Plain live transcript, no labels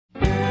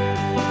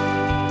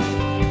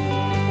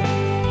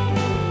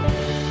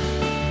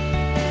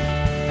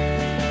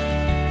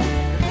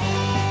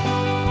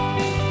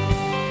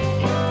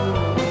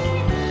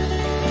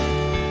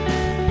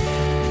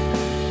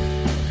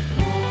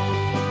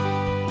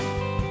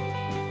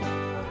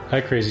Hi,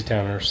 Crazy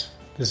Towners.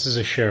 This is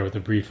a share with a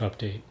brief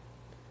update.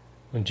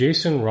 When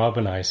Jason, Rob,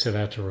 and I set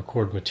out to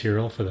record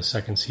material for the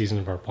second season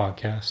of our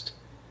podcast,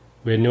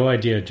 we had no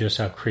idea just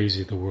how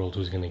crazy the world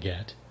was going to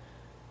get.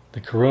 The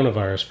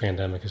coronavirus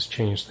pandemic has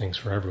changed things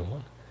for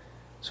everyone,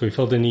 so we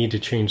felt the need to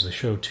change the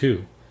show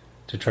too,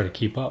 to try to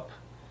keep up.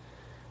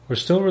 We're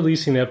still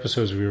releasing the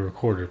episodes we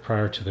recorded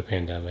prior to the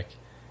pandemic.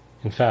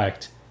 In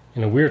fact,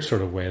 in a weird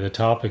sort of way, the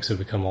topics have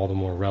become all the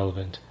more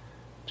relevant,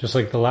 just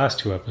like the last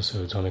two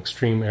episodes on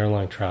extreme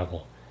airline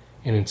travel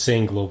and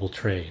insane global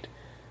trade.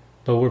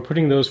 But we're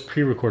putting those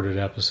pre-recorded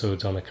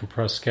episodes on a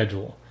compressed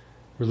schedule,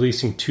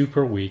 releasing 2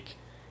 per week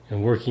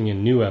and working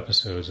in new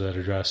episodes that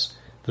address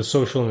the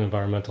social and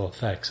environmental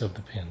effects of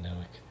the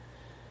pandemic.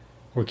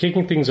 We're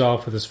kicking things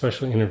off with a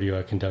special interview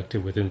I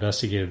conducted with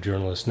investigative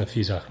journalist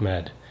Nafeez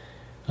Ahmed,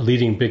 a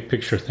leading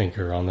big-picture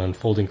thinker on the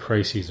unfolding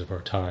crises of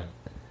our time.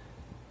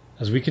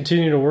 As we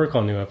continue to work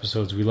on new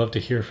episodes, we love to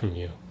hear from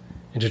you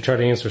and to try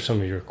to answer some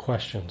of your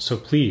questions. So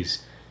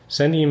please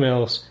send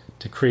emails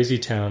to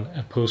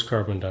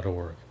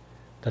crazytown@postcarbon.org.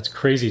 That's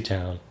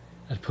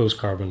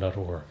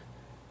crazytown@postcarbon.org.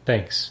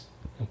 Thanks,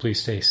 and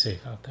please stay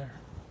safe out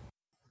there.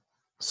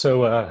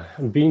 So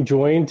I'm being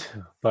joined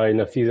by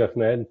Nafeez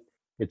Ahmed.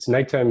 It's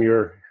nighttime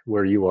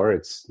where you are.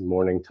 It's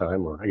morning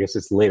time, or I guess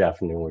it's late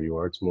afternoon where you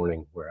are. It's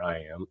morning where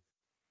I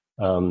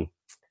am.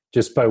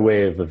 Just by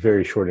way of a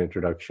very short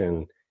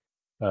introduction,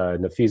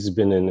 Nafeez has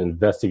been an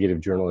investigative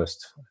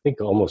journalist, I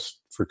think almost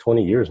for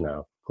 20 years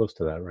now, close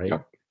to that, right?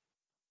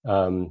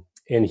 Yeah.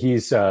 And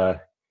he's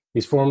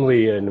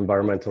formerly an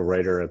environmental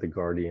writer at The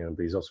Guardian,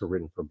 but he's also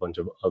written for a bunch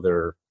of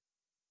other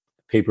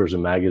papers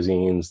and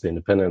magazines, The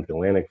Independent, The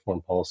Atlantic,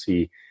 Foreign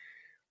Policy,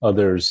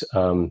 others.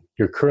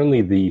 You're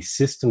currently the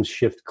systems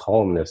shift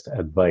columnist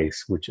at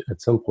Vice, which at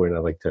some point I'd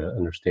like to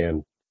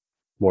understand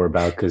more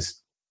about,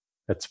 because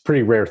that's a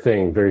pretty rare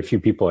thing. Very few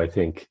people, I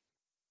think,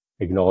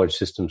 acknowledge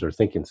systems or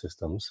think in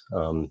systems.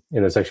 And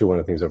it's actually one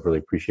of the things I've really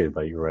appreciated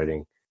about your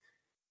writing.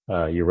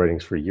 Your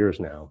writings for years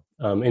now.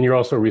 And you're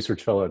also a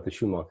research fellow at the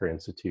Schumacher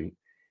Institute.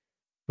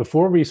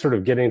 Before we sort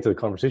of get into the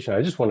conversation,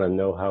 I just want to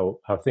know how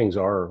things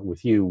are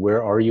with you.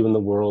 Where are you in the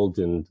world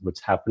and what's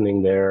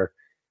happening there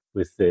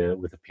with the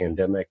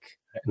pandemic,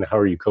 and how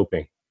are you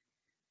coping?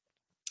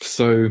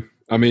 So,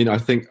 I mean, I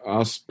think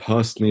us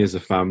personally as a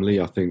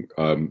family, I think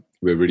we're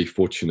really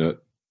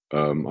fortunate.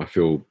 I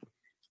feel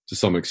to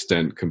some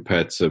extent,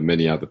 compared to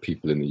many other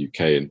people in the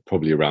UK and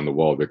probably around the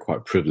world, we're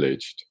quite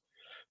privileged.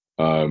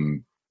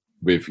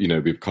 We're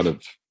kind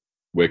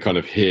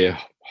of here,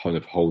 kind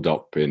of holed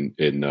up in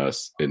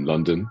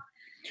London,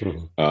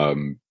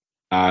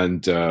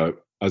 and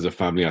as a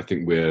family, I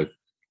think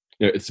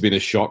it's been a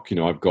shock.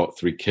 I've got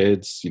 3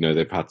 kids.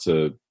 They've had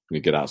to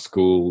get out of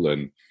school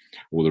and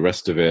all the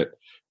rest of it.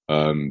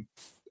 So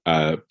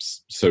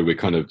we're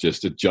kind of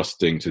just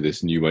adjusting to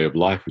this new way of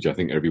life, which I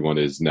think everyone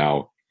is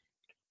now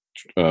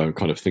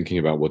kind of thinking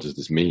about. What does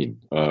this mean?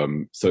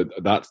 So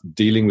that's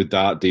dealing with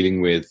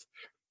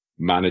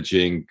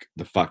managing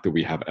the fact that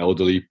we have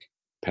elderly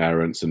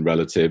parents and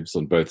relatives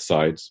on both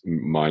sides,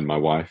 mine, my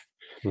wife,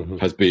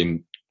 has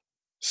been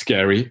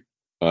scary.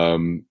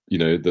 The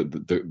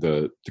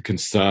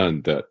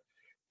concern that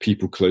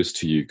people close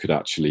to you could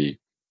actually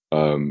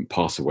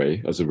pass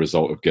away as a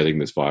result of getting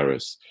this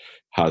virus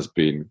has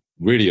been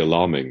really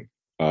alarming.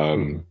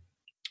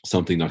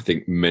 Something I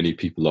think many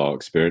people are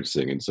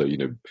experiencing. And so,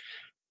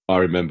 I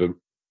remember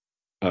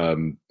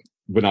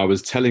when I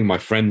was telling my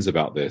friends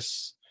about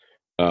this,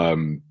 I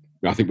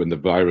think when the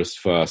virus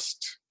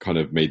first kind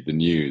of made the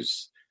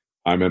news,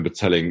 I remember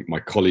telling my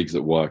colleagues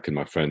at work and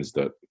my friends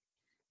that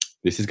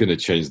this is going to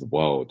change the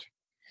world.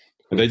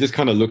 And they just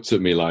kind of looked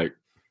at me like,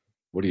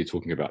 what are you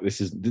talking about?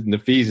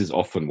 Nafeez is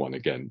often one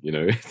again,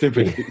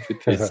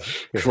 with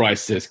this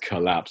crisis,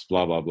 collapse,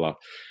 blah, blah, blah.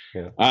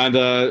 Yeah.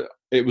 And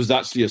it was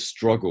actually a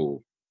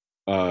struggle,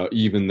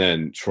 even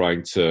then,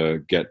 trying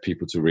to get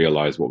people to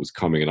realize what was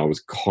coming. And I was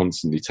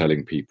constantly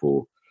telling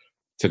people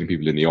in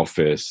the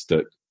office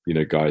that,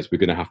 guys, we're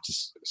going to have to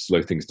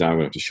slow things down.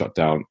 We have to shut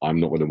down. I'm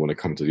not going to want to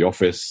come to the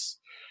office.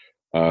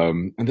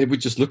 And they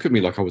would just look at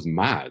me like I was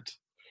mad.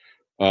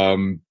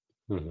 And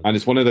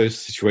it's one of those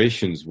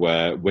situations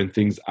where when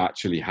things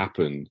actually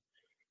happen,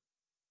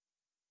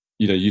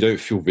 you don't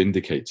feel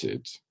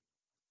vindicated.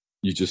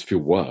 You just feel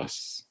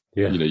worse.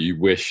 Yeah. You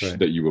wish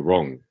that you were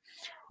wrong.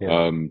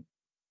 Yeah.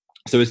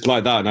 So it's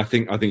like that. And I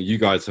think you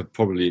guys have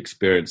probably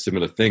experienced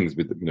similar things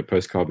with,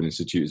 Post Carbon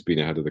Institute has been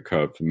ahead of the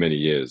curve for many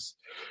years.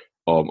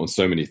 On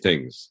so many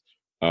things.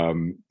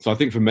 So I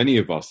think for many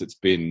of us, it's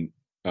been,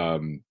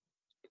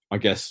 I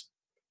guess,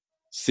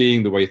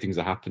 seeing the way things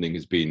are happening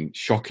has been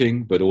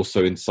shocking, but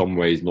also in some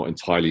ways not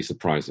entirely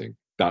surprising.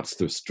 That's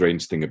the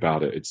strange thing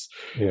about it.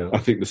 I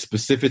think the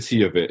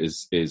specificity of it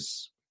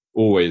is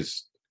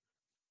always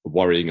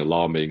worrying,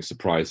 alarming,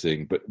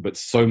 surprising, but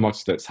so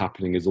much that's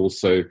happening is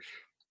also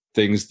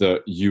things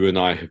that you and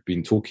I have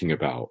been talking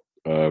about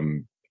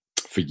for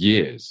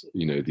years,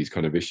 these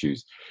kind of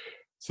issues.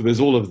 So there's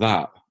all of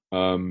that.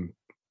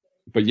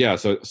 But yeah,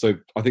 so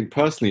I think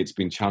personally it's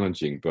been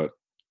challenging, but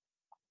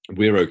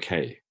we're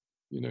okay.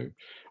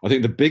 I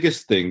think the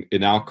biggest thing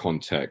in our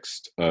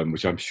context,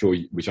 which I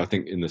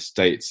think in the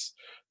States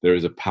there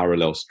is a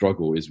parallel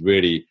struggle, is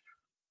really,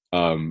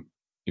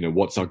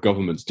 what's our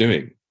government's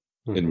doing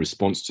in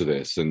response to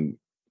this. And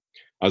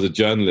as a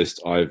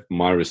journalist,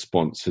 my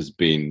response has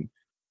been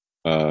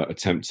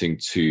attempting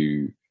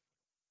to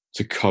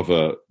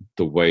cover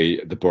the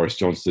way the Boris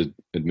Johnson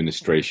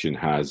administration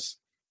has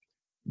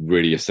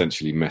really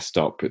essentially messed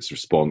up its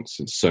response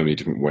in so many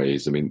different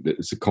ways. I mean,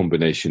 it's a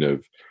combination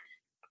of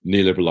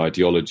neoliberal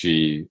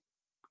ideology,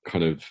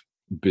 kind of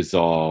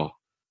bizarre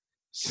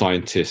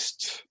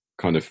scientist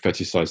kind of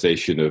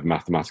fetishization of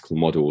mathematical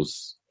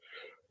models,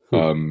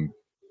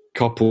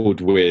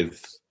 coupled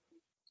with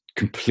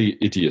complete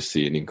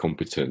idiocy and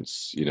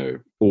incompetence,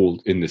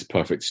 all in this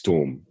perfect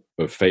storm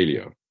of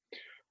failure.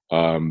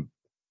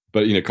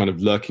 But, kind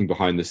of lurking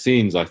behind the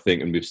scenes, I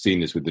think, and we've seen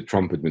this with the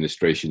Trump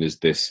administration, is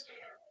this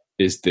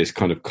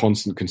kind of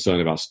constant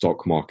concern about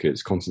stock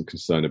markets, constant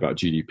concern about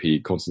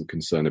GDP, constant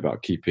concern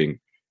about keeping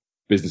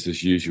business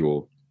as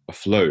usual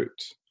afloat.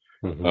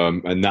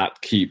 And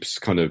that keeps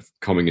kind of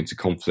coming into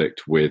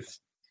conflict with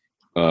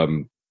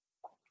the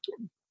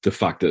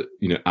fact that,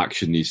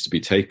 action needs to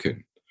be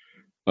taken.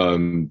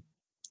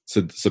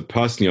 So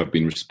personally, I've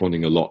been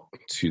responding a lot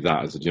to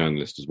that as a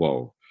journalist as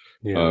well.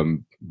 Yeah.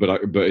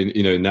 But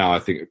now I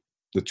think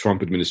the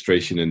Trump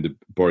administration and the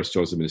Boris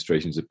Johnson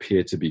administrations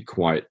appear to be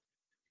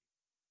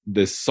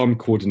there's some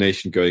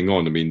coordination going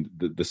on. I mean,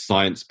 the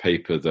science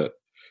paper that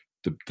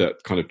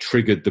kind of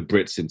triggered the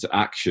Brits into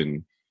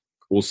action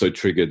also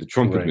triggered the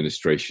Trump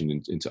administration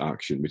into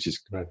action, which is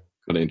kind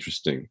of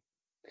interesting.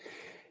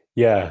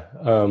 Yeah.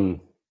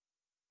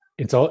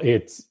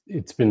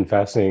 It's been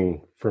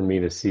fascinating for me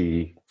to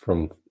see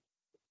from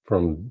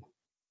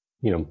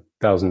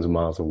thousands of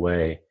miles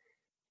away.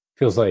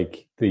 Feels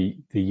like the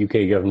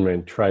UK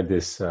government tried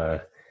this,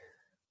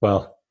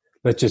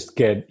 let's just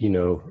get,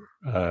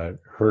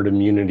 herd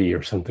immunity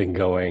or something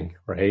going,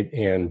 right?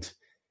 And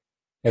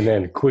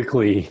then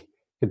quickly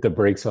hit the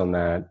brakes on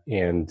that.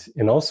 And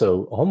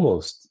also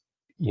almost,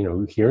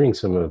 hearing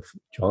some of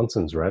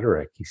Johnson's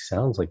rhetoric, he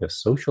sounds like a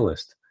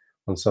socialist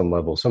on some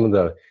level. Some of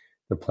the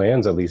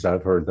plans, at least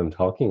I've heard them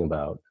talking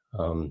about,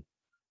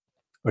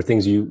 are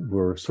things you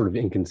were sort of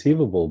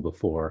inconceivable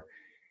before.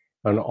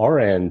 On our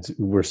end,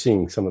 we're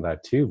seeing some of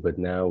that too, but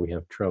now we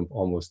have Trump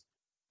almost,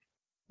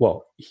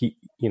 he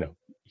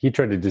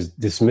tried to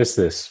dismiss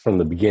this from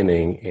the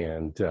beginning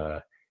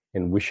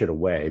and wish it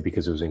away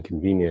because it was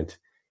inconvenient.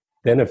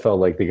 Then it felt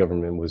like the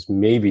government was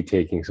maybe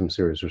taking some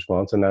serious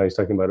response, and now he's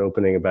talking about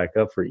opening it back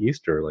up for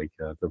Easter, like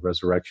the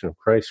resurrection of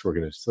Christ.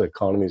 The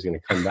economy is going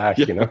to come back,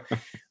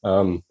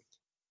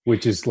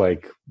 which is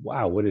like,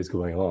 wow, what is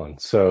going on?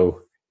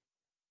 So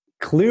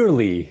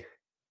clearly,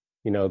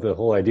 the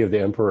whole idea of the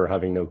emperor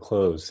having no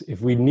clothes, if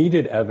we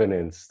needed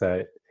evidence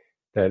that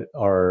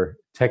our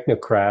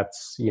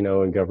technocrats,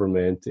 in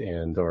government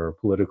and our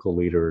political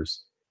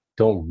leaders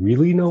don't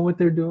really know what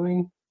they're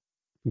doing,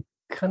 we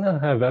kind of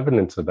have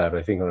evidence of that,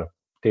 I think, on a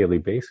daily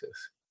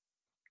basis.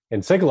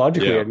 And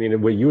psychologically, I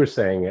mean, what you were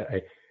saying,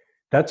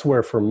 that's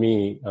where for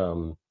me,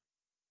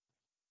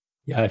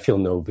 I feel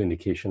no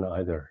vindication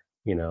either.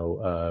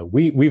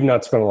 We've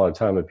not spent a lot of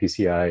time at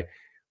PCI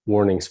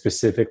warning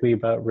specifically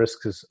about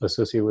risks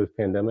associated with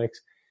pandemics,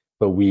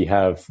 but we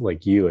have,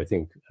 like you, I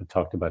think, have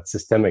talked about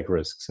systemic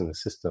risks in the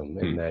system,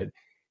 and that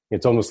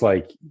it's almost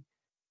like,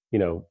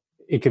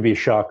 it could be a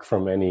shock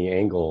from any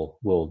angle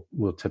will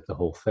tip the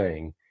whole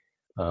thing.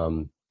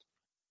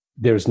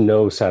 There's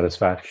no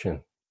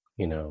satisfaction,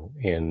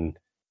 in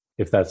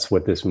if that's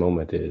what this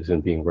moment is,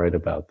 and being right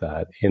about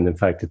that. And in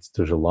fact,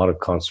 there's a lot of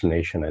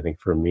consternation, I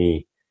think, for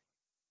me,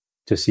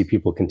 to see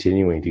people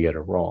continuing to get it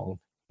wrong,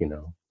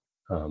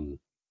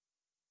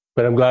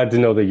 But I'm glad to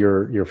know that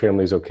your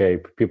family's okay.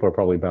 People are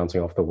probably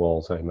bouncing off the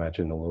walls, I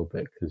imagine, a little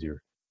bit, because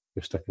you're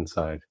stuck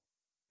inside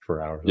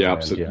for hours. Yeah,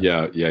 absolutely.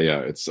 Yeah.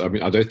 It's. I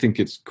mean, I don't think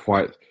it's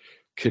quite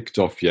kicked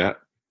off yet,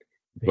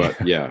 but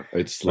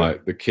it's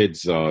like the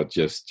kids are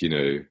just,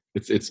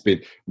 it's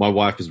been. My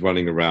wife is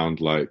running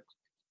around like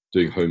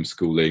doing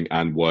homeschooling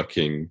and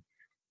working.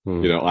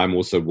 I'm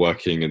also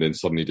working and then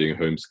suddenly doing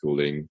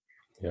homeschooling.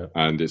 Yeah,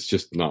 and it's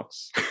just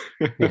nuts.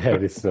 Yeah,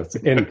 it's nuts.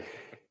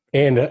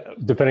 And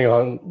depending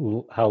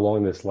on how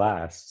long this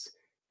lasts,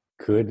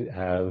 could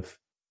have,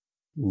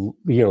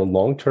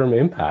 long-term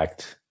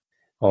impact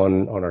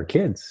on our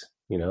kids,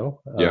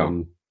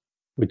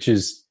 which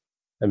is,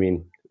 I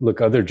mean,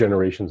 look, other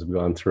generations have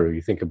gone through.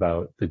 You think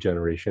about the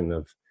generation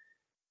of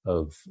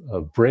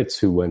Brits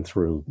who went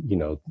through,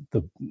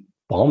 the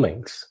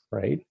bombings,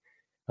 right?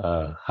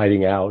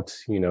 Hiding out,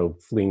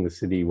 fleeing the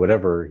city,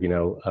 whatever,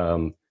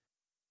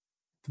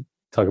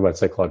 talk about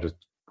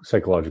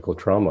psychological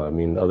trauma. I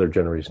mean, other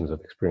generations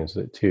have experienced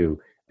it too.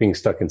 Being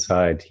stuck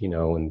inside,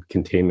 and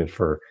containment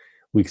for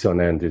weeks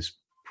on end is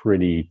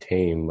pretty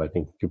tame, I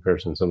think, in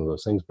comparison to some of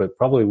those things, but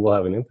probably will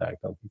have an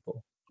impact on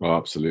people. Oh,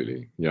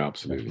 absolutely. Yeah,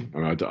 absolutely. I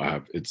mean,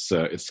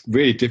 it's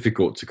really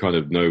difficult to kind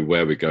of know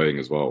where we're going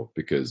as well,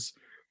 because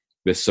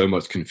there's so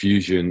much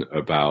confusion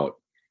about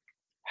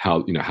how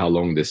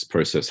long this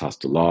process has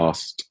to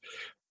last.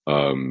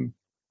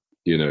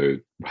 You know,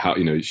 how,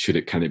 you know,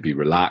 can it be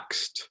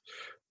relaxed?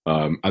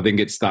 I think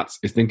it's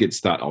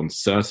that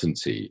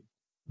uncertainty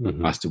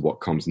as to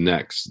what comes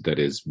next that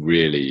is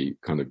really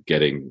kind of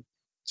getting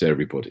to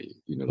everybody.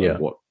 You know, like,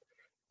 what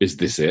is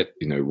this? It,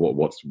 you know,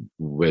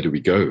 where do we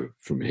go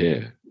from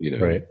here? You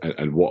know,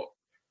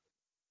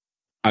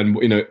 and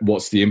you know,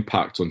 what's the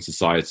impact on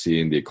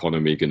society and the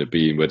economy going to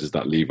be, and where does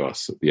that leave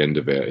us at the end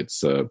of it?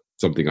 It's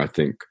something I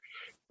think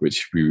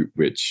which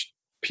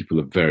people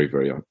are very,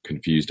 very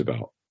confused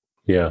about.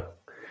 Yeah.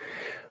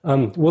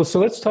 Well, so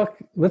let's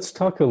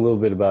talk a little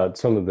bit about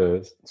some of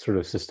the sort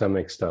of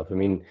systemic stuff. I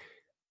mean,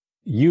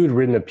 you had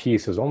written a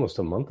piece, it was almost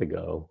a month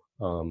ago,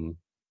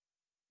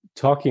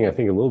 talking, I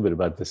think, a little bit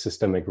about the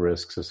systemic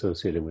risks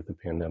associated with the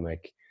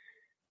pandemic,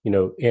 you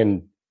know, and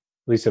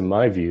at least in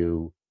my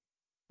view,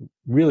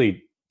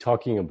 really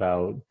talking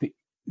about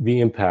the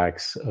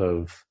impacts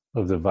of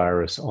the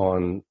virus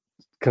on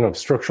kind of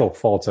structural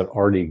faults that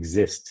already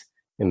exist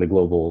in the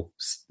global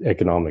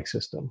economic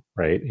system,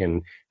 right?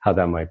 And how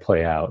that might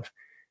play out.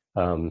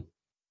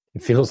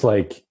 It feels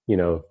like, you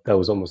know, that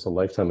was almost a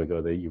lifetime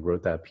ago that you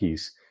wrote that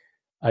piece.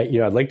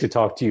 I'd like to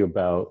talk to you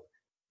about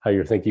how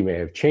your thinking may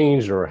have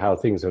changed or how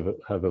things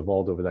have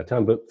evolved over that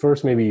time. But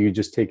first, maybe you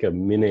just take a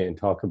minute and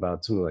talk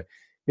about some of like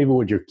maybe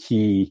what your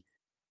key,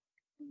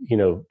 you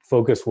know,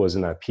 focus was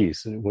in that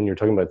piece when you're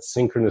talking about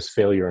synchronous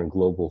failure and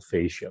global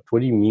phase shift. What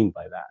do you mean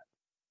by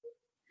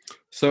that?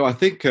 So I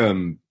think,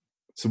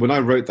 so when I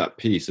wrote that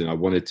piece, and I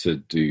wanted to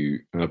do,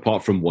 and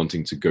apart from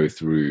wanting to go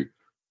through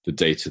the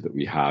data that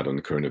we had on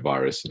the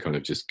coronavirus and kind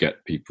of just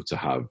get people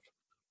to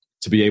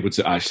be able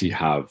to actually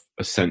have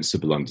a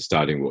sensible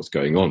understanding of what's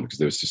going on, because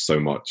there was so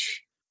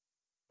much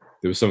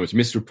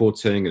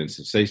misreporting and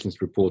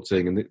sensationalist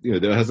reporting, and you know,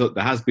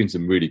 there has been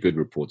some really good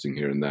reporting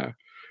here and there.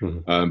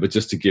 But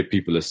just to give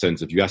people a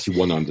sense of, you actually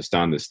want to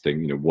understand this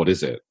thing, you know, what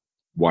is it?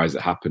 Why is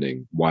it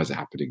happening? Why is it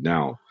happening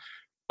now?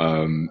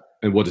 And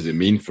what does it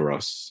mean for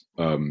us?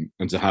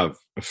 And to have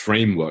a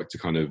framework to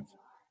kind of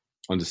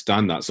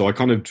understand that. So I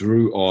kind of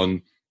drew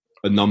on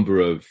a number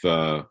of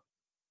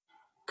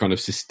kind of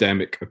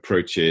systemic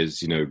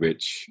approaches, you know,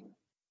 which,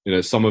 you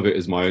know, some of it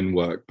is my own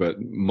work,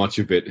 but much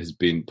of it has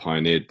been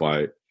pioneered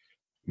by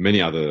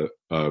many other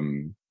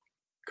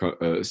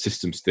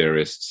systems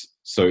theorists.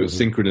 So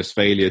synchronous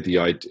failure,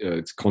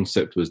 its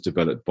concept was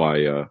developed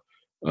by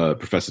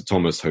Professor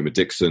Thomas Homer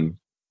Dixon,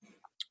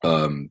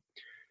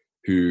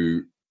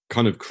 who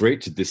kind of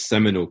created this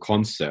seminal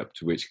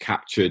concept which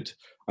captured,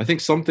 I think,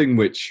 something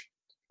which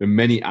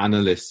many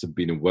analysts have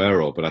been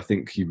aware of, but I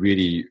think he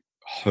really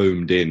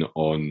homed in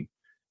on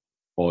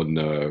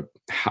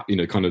how, you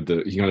know, he kind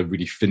of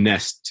really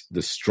finessed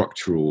the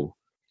structural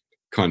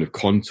kind of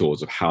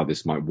contours of how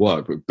this might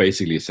work, but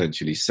basically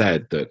essentially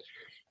said that,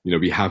 you know,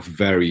 we have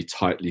very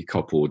tightly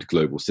coupled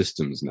global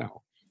systems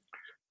now.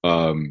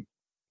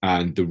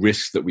 And the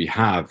risks that we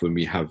have when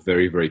we have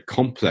very, very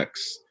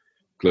complex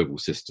global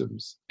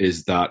systems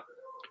is that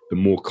the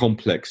more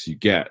complex you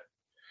get,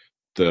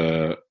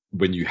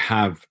 when you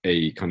have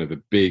a kind of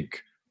a big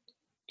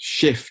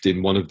shift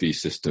in one of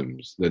these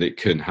systems, that it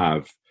can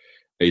have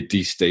a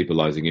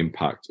destabilizing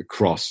impact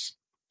across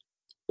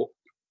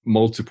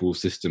multiple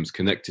systems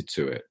connected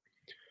to it.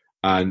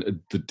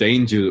 And the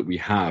danger that we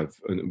have,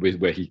 and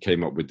where he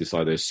came up with this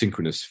idea of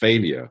synchronous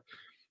failure,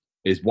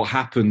 is what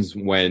happens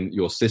when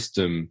your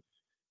system,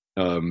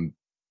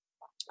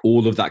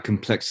 all of that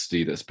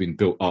complexity that's been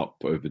built up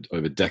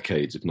over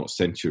decades, if not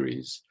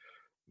centuries,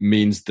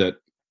 means that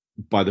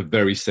by the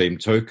very same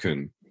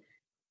token,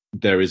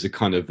 there is a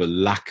kind of a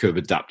lack of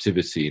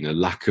adaptivity and a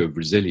lack of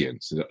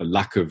resilience, a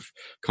lack of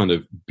kind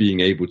of being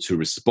able to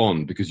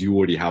respond, because you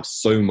already have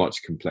so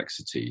much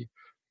complexity.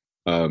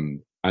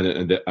 And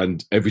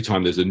every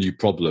time there's a new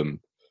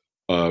problem,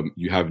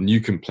 you have new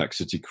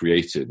complexity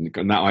created.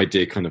 And that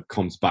idea kind of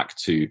comes back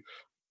to,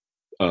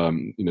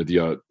 you know,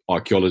 the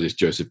archaeologist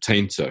Joseph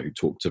Tainter, who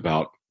talked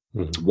about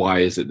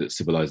why is it that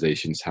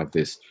civilizations have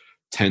this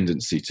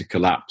tendency to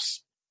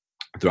collapse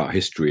throughout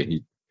history. And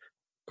he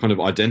kind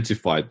of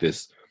identified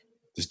this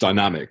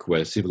dynamic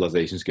where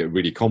civilizations get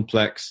really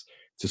complex.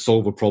 To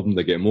solve a problem,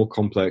 they get more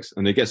complex,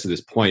 and it gets to this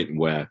point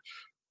where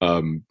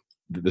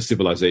the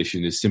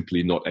civilization is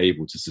simply not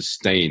able to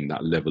sustain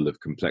that level of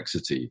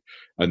complexity,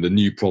 and the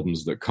new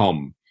problems that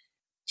come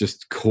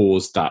just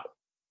cause that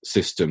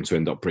system to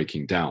end up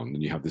breaking down,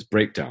 and you have this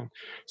breakdown.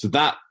 So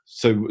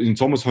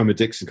Thomas Homer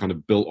Dixon kind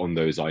of built on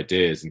those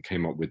ideas and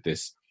came up with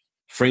this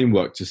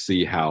framework to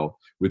see how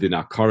within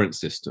our current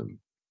system,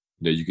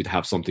 you know, you could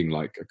have something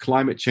like a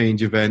climate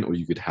change event, or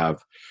you could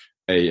have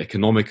a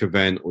economic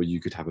event, or you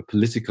could have a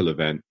political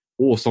event,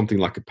 or something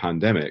like a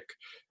pandemic,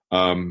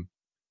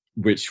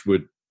 which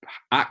would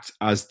act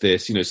as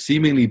this, you know,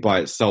 seemingly by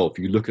itself.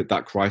 You look at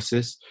that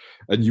crisis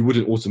and you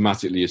wouldn't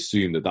automatically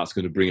assume that that's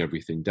going to bring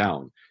everything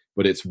down.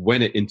 But it's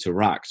when it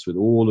interacts with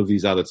all of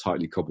these other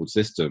tightly coupled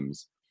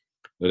systems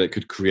that it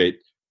could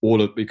create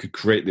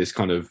this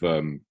kind of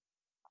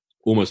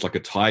almost like a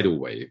tidal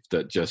wave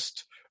that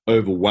just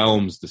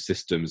overwhelms the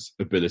system's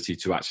ability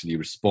to actually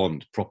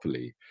respond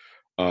properly.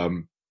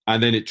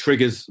 and then it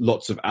triggers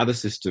lots of other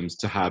systems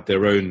to have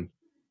their own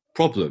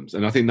problems.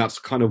 And I think that's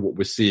kind of what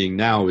we're seeing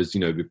now is,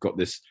 we've got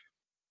this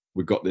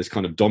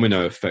kind of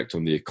domino effect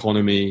on the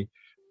economy,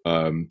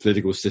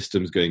 political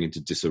systems going into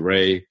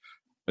disarray,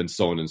 and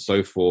so on and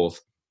so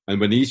forth. And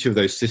when each of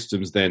those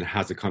systems then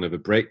has a kind of a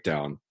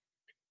breakdown,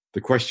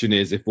 the question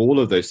is, if all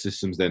of those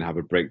systems then have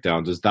a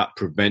breakdown, does that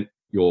prevent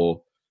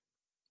your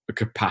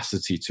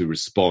capacity to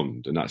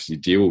respond and actually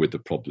deal with the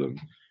problem?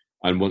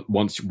 And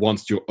once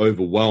you're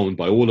overwhelmed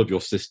by all of your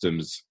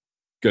systems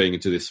going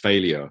into this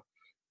failure,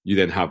 you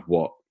then have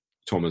what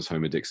Thomas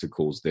Homer-Dixon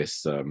calls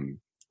this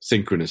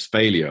synchronous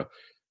failure.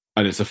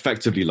 And it's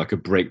effectively like a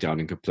breakdown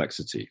in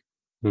complexity,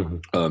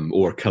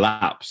 or a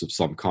collapse of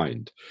some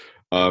kind.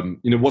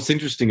 What's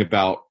interesting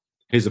about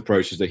his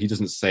approach is that he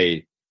doesn't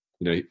say,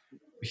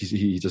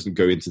 he doesn't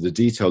go into the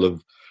detail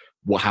of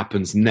what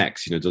happens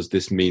next. Does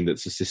this mean that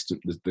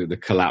the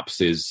collapse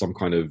is some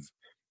kind of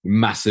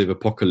massive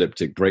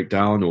apocalyptic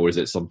breakdown, or is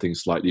it something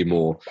slightly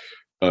more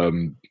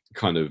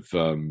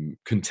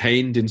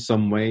contained in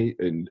some way?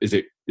 And is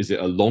it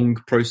a long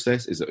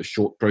process? Is it a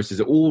short process?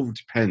 It all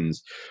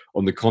depends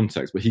on the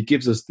context. But he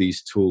gives us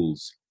these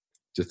tools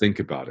to think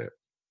about it.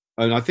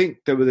 And I think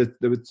there were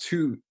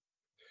two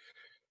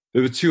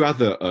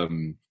other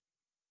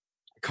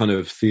kind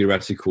of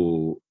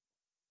theoretical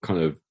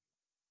kind of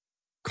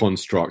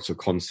constructs or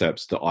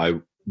concepts that I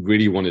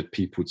really wanted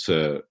people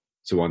to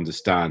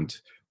understand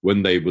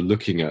when they were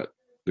looking at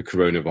the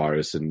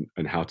coronavirus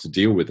and how to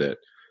deal with it.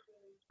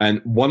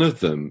 And one of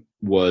them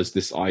was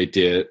this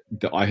idea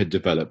that I had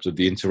developed of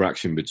the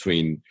interaction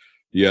between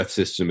the Earth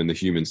system and the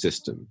human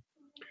system.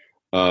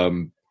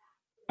 And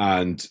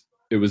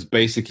it was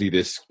basically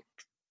this,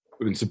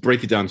 to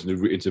break it down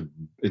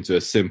into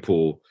a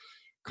simple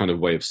kind of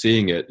way of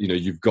seeing it,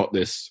 you've got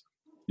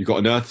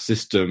an Earth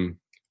system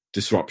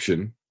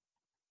disruption,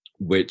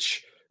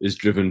 which is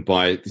driven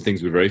by the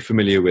things we're very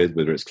familiar with,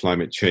 whether it's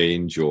climate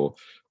change or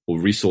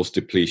resource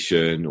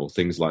depletion or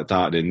things like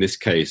that. And in this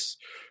case,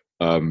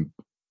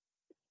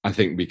 I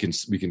think we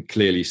can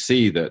clearly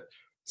see that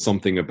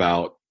something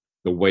about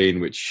the way in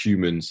which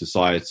human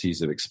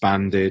societies have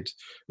expanded,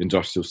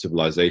 industrial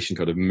civilization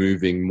kind of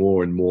moving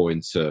more and more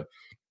into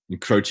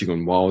encroaching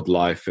on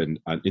wildlife and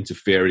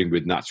interfering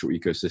with natural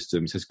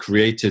ecosystems, has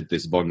created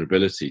this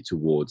vulnerability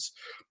towards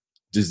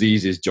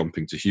diseases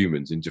jumping to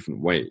humans in different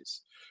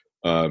ways.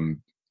 And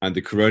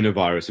the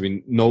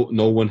coronavirus,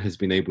 no one has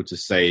been able to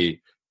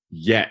say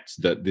yet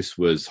that this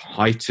was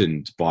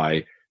heightened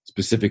by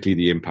specifically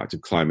the impact of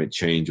climate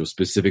change or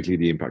specifically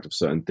the impact of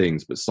certain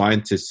things. But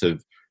scientists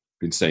have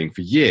been saying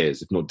for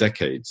years, if not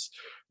decades,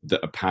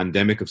 that a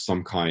pandemic of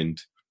some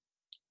kind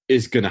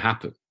is going to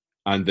happen.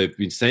 And they've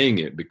been saying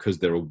it because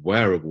they're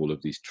aware of all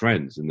of these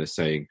trends. And they're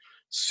saying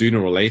sooner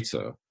or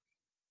later,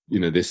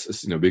 we're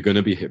going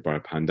to be hit by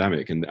a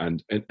pandemic.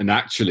 And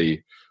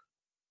actually,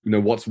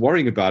 what's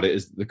worrying about it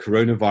is the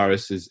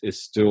coronavirus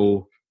is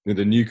still,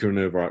 the new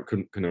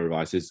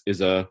coronavirus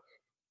is a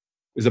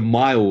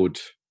mild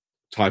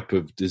type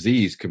of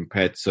disease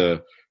compared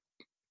to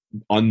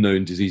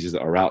unknown diseases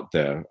that are out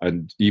there,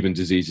 and even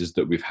diseases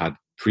that we've had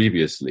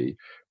previously.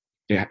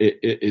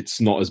 It's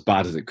not as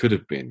bad as it could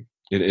have been.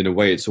 In a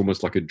way, it's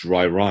almost like a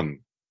dry run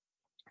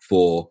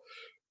for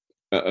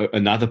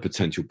another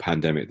potential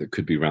pandemic that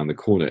could be around the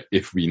corner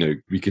if we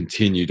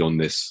continued on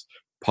this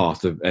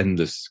path of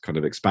endless kind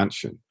of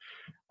expansion.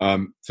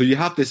 So you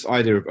have this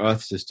idea of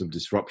Earth system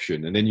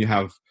disruption, and then you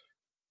have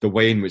the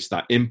way in which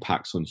that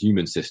impacts on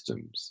human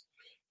systems.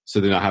 So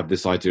then I have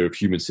this idea of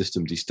human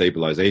system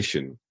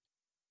destabilization.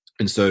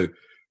 And so,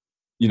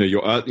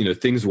 your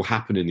Earth, things will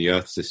happen in the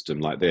Earth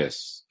system like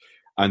this,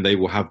 and they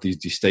will have these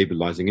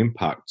destabilizing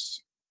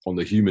impacts on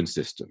the human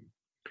system.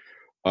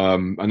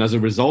 And as a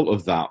result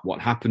of that, what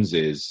happens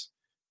is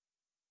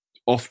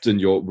often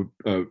your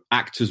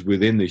actors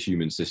within the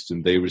human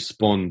system, they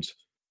respond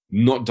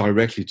not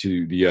directly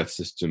to the Earth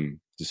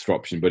system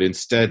disruption, but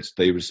instead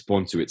they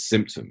respond to its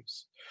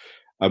symptoms.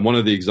 And one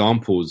of the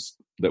examples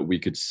that we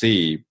could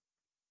see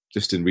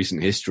just in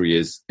recent history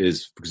is,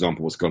 for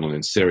example, what's gone on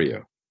in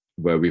Syria,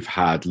 where we've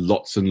had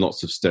lots and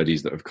lots of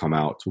studies that have come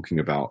out talking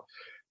about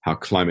how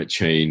climate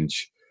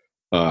change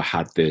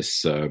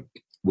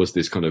was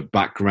this kind of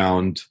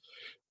background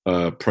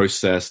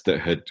process that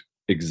had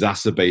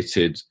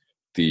exacerbated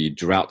the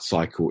drought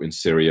cycle in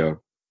Syria.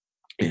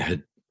 It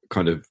had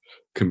kind of,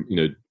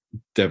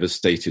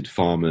 devastated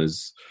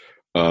farmers.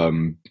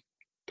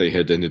 They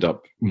had ended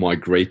up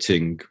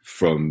migrating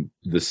from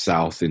the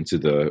south into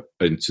the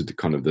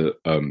kind of the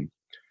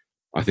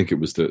I think it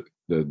was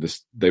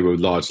they were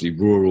largely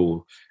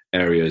rural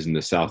areas in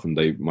the south, and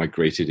they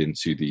migrated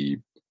into the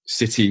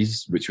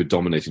cities, which were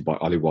dominated by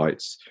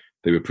Alawites.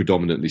 They were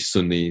predominantly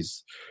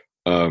Sunnis,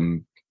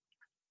 and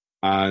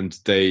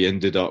they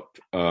ended up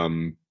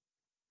kind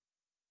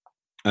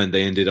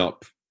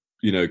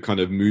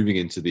of moving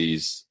into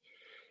these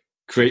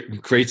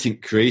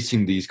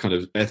creating these kind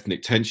of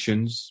ethnic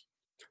tensions.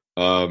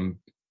 And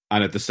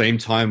at the same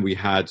time, we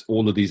had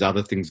all of these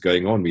other things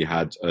going on. We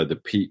had the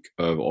peak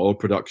of oil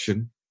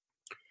production.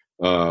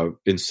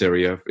 in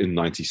Syria in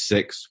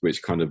 '96,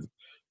 which kind of,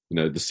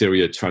 the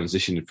Syria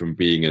transitioned from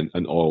being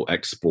an oil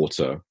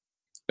exporter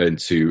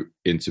into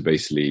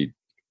basically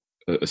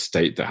a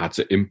state that had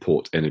to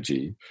import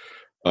energy,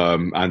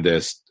 and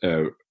there's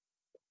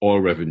oil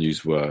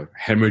revenues were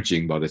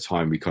hemorrhaging by the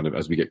time we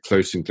as we get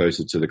closer and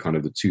closer to the kind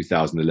of the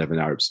 2011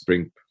 Arab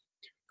Spring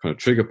kind of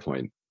trigger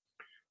point.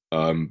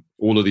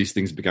 All of these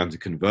things began to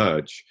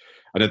converge.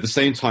 And at the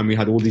same time, we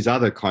had all these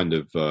other kind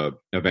of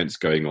events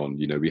going on.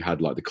 We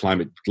had like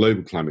the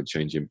global climate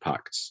change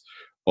impacts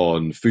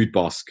on food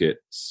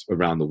baskets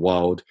around the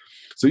world.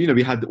 So,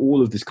 we had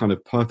all of this kind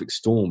of perfect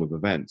storm of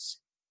events.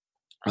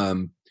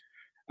 And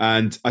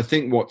I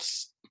think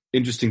what's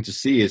interesting to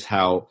see is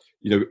how,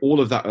 all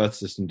of that Earth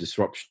system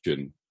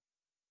disruption,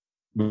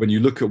 when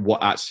you look at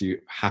what actually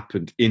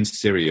happened in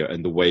Syria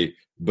and the way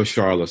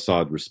Bashar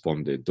al-Assad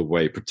responded, the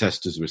way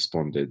protesters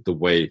responded, the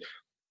way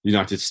the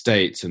United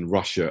States and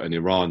Russia and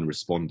Iran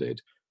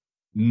responded,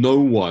 no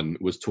one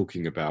was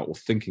talking about or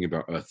thinking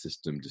about Earth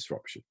system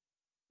disruption.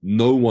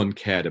 No one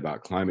cared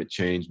about climate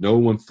change. No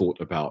one thought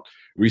about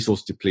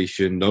resource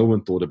depletion. No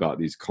one thought about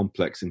these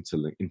complex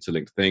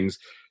interlinked things.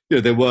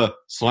 There were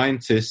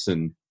scientists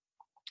and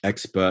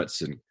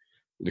experts and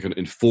kind of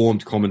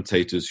informed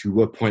commentators who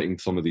were pointing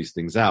some of these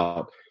things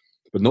out,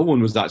 but no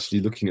one was actually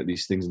looking at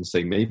these things and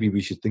saying, maybe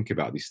we should think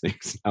about these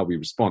things and how we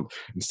respond.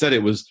 Instead,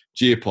 it was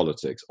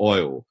geopolitics,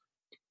 oil,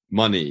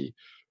 money,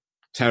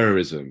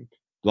 terrorism,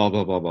 blah,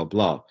 blah, blah, blah,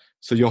 blah.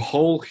 So your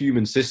whole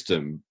human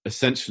system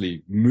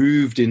essentially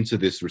moved into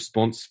this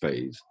response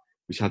phase,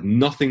 which had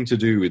nothing to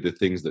do with the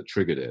things that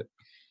triggered it.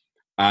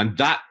 And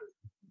that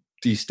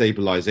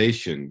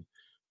destabilization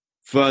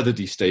further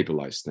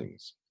destabilized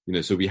things.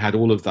 So we had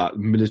all of that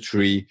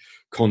military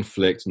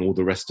conflict and all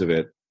the rest of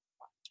it.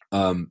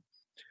 And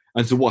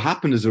so what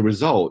happened as a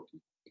result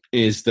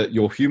is that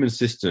your human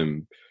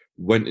system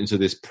went into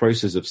this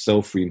process of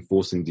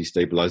self-reinforcing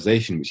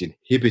destabilization, which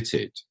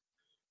inhibited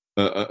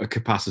a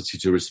capacity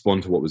to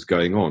respond to what was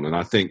going on. And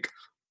I think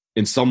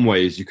in some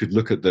ways you could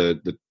look at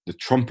the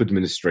Trump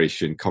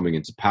administration coming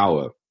into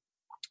power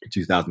in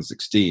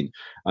 2016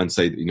 and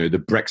say,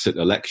 the Brexit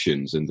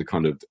elections and the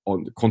kind of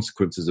the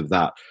consequences of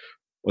that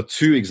are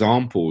two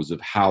examples of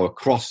how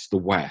across the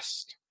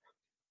West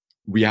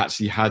we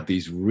actually had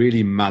these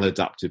really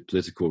maladaptive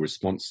political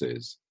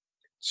responses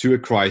to a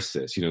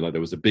crisis. Like there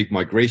was a big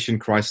migration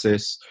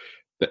crisis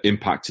that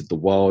impacted the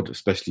world,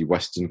 especially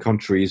Western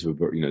countries with,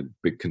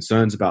 big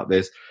concerns about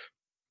this.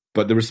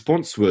 But the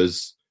response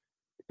was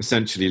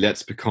essentially,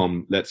 let's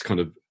kind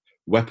of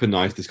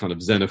weaponize this kind of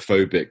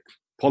xenophobic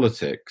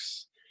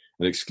politics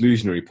and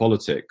exclusionary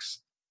politics,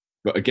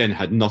 but again,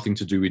 had nothing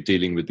to do with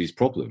dealing with these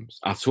problems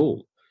at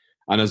all.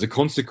 And as a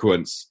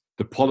consequence,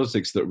 the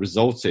politics that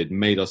resulted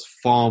made us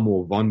far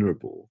more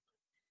vulnerable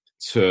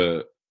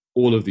to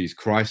all of these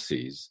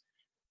crises.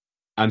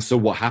 And so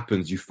what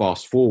happens, you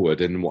fast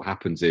forward, and what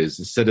happens is,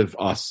 instead of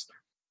us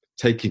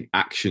taking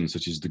action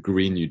such as the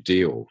Green New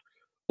Deal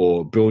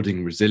or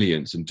building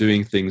resilience and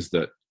doing things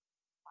that,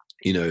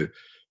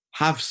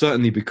 have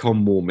certainly become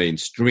more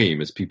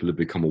mainstream as people have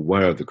become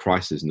aware of the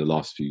crisis in the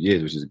last few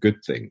years, which is a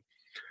good thing.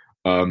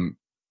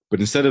 But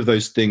instead of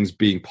those things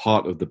being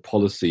part of the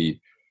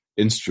policy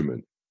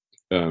instrument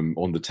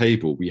on the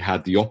table, we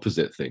had the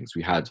opposite things.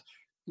 We had,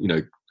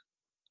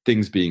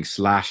 things being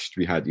slashed.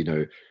 We had,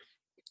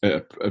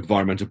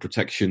 environmental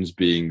protections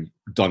being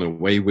done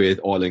away with,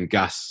 oil and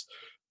gas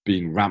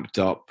being ramped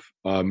up.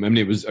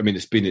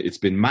 It's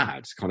been mad.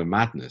 It's kind of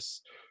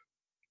madness.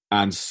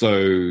 And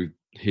so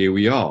here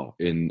we are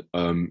in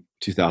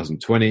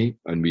 2020,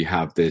 and we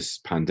have this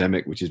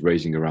pandemic which is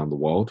raging around the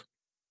world.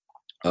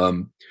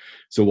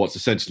 So what's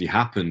essentially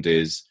happened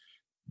is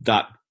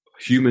that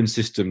human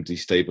system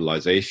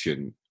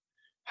destabilization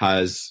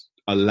has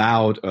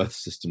allowed Earth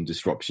system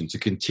disruption to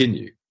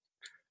continue.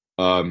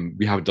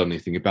 We haven't done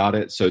anything about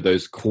it. So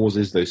those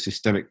causes, those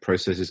systemic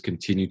processes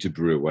continue to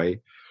brew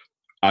away.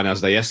 And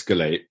as they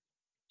escalate,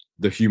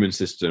 the human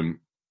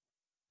system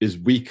is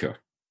weaker.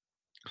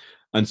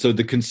 And so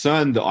the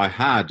concern that I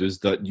had was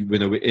that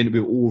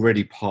we're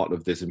already part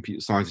of this, and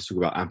scientists talk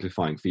about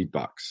amplifying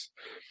feedbacks.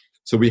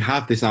 So we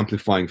have this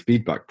amplifying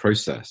feedback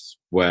process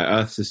where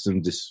Earth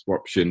system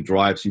disruption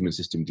drives human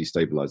system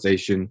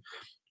destabilization,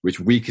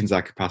 which weakens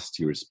our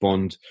capacity to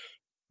respond.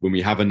 When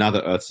we have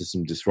another Earth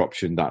system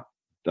disruption,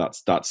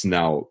 that's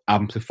now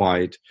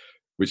amplified,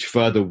 which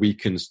further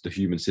weakens the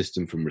human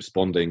system from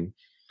responding.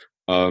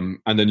 And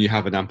then you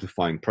have an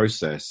amplifying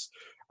process.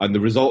 And the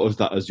result of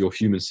that is your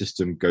human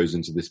system goes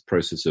into this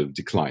process of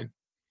decline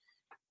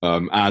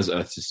as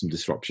Earth system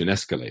disruption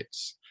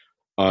escalates.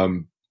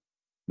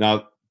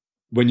 Now,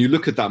 when you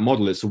look at that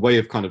model, it's a way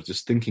of kind of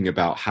just thinking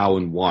about how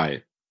and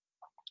why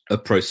a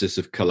process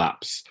of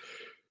collapse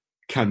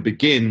can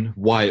begin,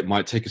 why it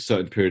might take a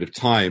certain period of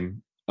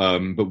time,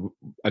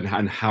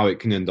 and how it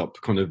can end up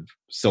kind of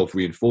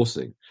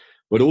self-reinforcing.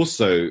 But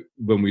also,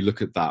 when we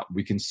look at that,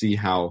 we can see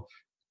how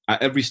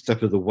at every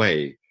step of the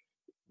way,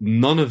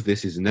 none of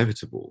this is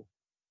inevitable.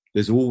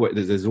 There's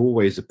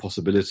always a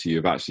possibility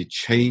of actually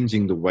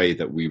changing the way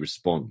that we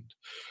respond.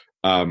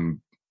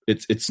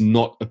 it's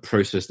not a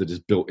process that is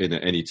built in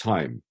at any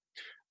time.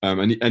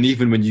 And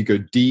even when you go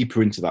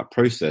deeper into that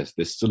process,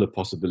 there's still a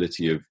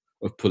possibility of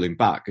pulling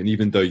back. And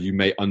even though you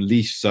may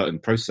unleash certain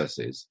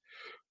processes,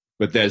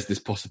 but there's this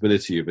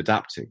possibility of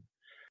adapting.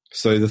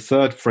 So the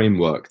third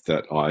framework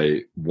that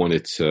I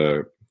wanted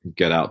to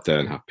get out there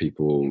and have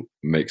people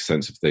make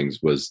sense of things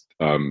was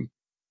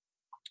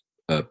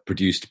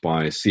produced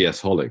by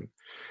C.S. Holling,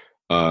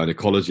 an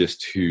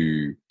ecologist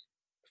who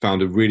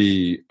found a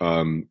really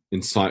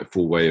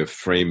insightful way of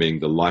framing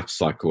the life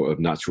cycle of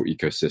natural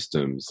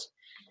ecosystems,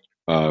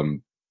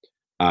 and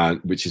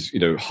which is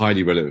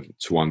highly relevant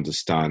to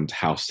understand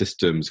how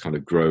systems kind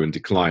of grow and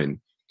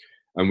decline.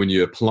 And when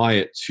you apply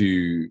it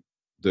to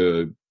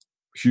the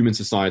human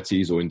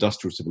societies or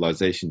industrial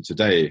civilization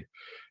today,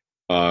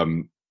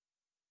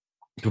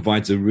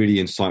 provides a really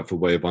insightful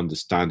way of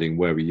understanding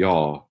where we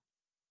are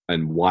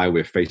and why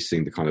we're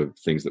facing the kind of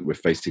things that we're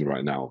facing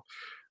right now.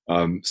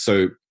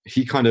 So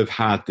he kind of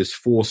had this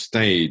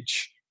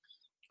 4-stage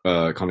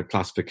kind of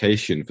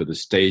classification for the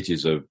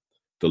stages of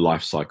the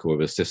life cycle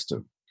of a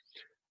system.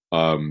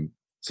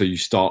 So you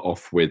start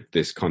off with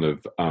this kind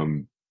of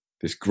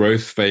this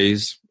growth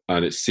phase,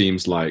 and it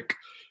seems like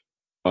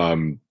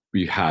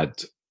we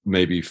had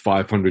maybe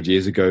 500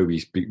 years ago,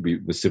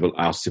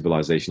 our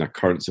civilization, our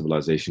current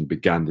civilization,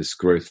 began this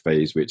growth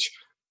phase, which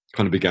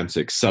kind of began to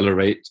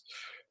accelerate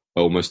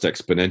almost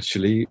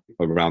exponentially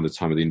around the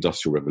time of the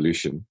Industrial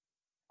Revolution.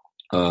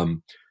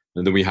 And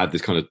then we had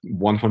this kind of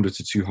 100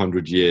 to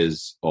 200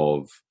 years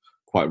of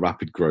quite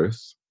rapid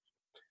growth,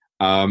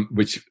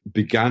 which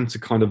began to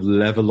kind of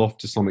level off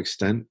to some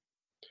extent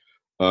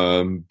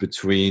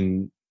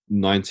between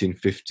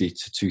 1950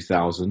 to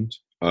 2000.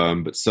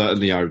 But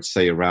certainly I would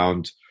say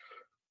around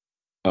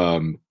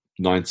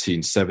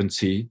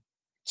 1970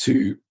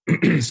 to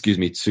excuse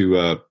me,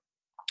 to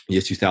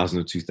year 2000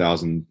 and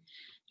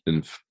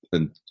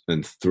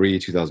 2003,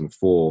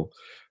 2004.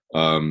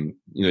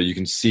 You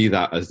can see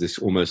that as this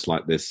almost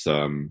like this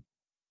kind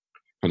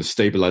of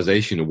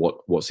stabilization of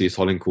what C.S.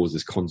 Holling calls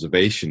this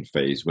conservation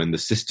phase, when the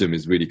system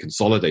is really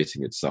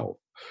consolidating itself.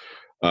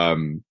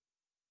 And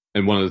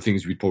one of the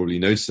things we probably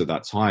noticed at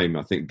that time,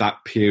 I think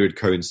that period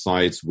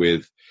coincides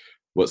with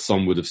what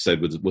some would have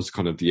said was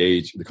kind of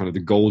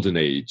the golden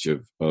age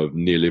of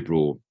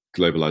neoliberal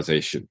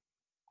globalization.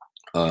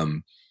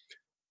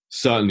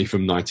 Certainly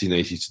from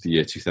 1980 to the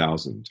year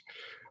 2000.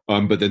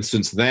 But then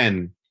since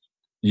then,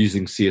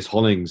 using C.S.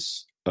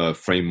 Holling's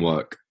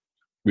framework,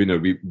 he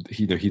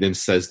then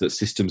says that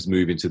systems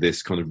move into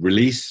this kind of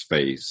release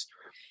phase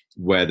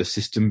where the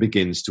system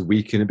begins to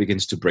weaken, it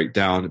begins to break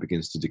down, it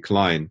begins to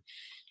decline.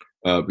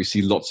 We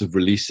see lots of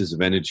releases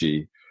of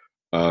energy.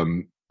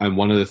 And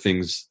one of the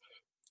things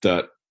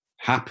that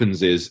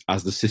happens is,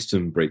 as the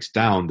system breaks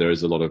down, there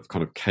is a lot of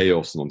kind of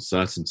chaos and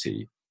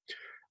uncertainty.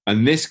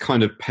 And this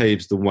kind of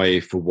paves the way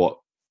for what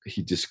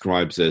he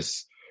describes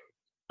as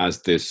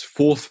this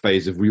 4th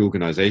phase of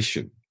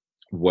reorganization,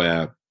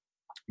 where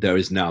there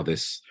is now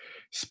this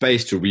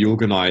space to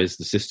reorganize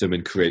the system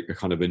and create a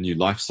kind of a new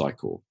life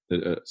cycle.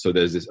 So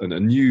there's a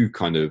new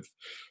kind of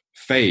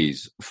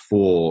phase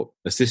for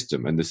a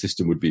system, and the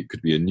system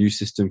could be a new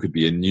system, could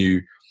be a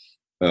new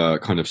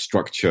kind of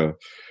structure.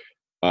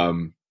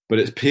 But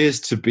it appears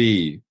to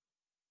be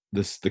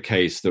the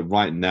case that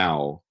right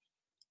now,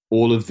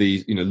 all of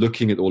these,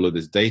 looking at all of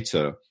this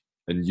data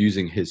and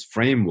using his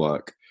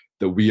framework,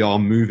 that we are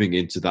moving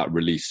into that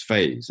release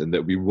phase, and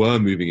that we were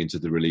moving into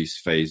the release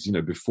phase,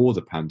 before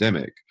the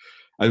pandemic.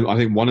 And I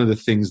think one of the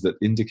things that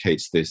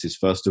indicates this is,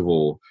 first of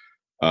all,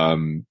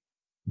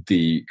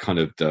 the kind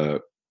of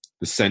the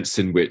sense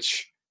in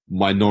which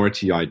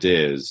minority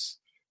ideas,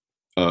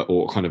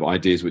 or kind of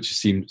ideas which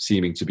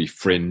seeming to be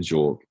fringe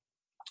or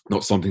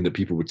not something that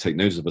people would take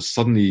notice of, are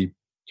suddenly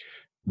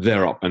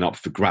they're up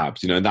for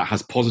grabs, and that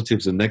has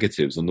positives and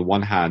negatives. On the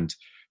one hand,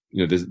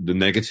 the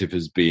negative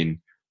has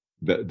been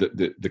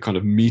the kind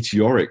of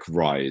meteoric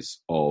rise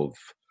of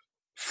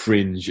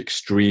fringe,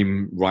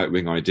 extreme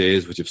right-wing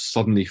ideas, which have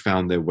suddenly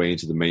found their way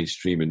into the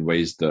mainstream in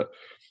ways that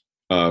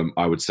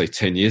I would say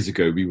 10 years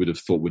ago we would have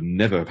thought would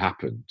never have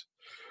happened.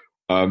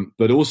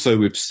 But also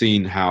we've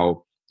seen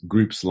how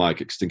groups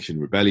like Extinction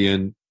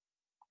Rebellion,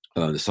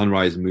 the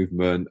Sunrise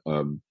Movement,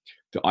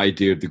 the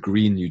idea of the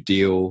Green New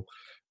Deal,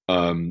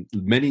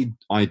 many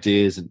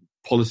ideas and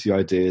policy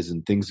ideas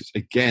and things which,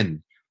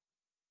 again,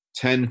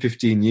 10,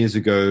 15 years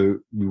ago,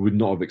 we would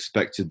not have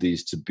expected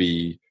these to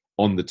be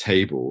on the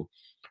table,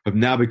 have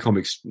now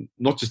become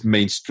not just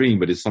mainstream,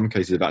 but in some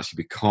cases have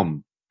actually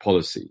become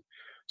policy,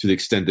 to the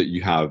extent that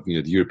you have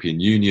the European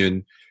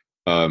Union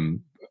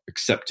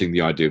accepting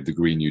the idea of the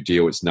Green New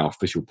Deal. It's now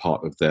official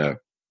part of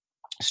their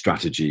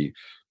strategy.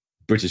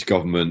 British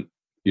government,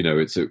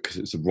 it's a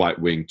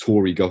right-wing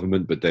Tory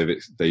government, but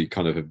they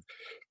kind of have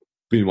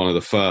been one of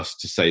the first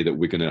to say that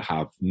we're going to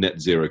have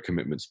net zero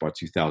commitments by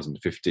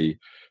 2050.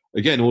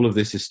 Again, all of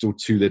this is still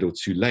too little,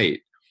 too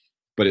late,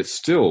 but it's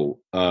still,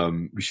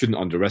 we shouldn't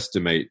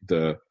underestimate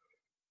the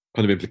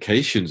kind of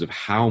implications of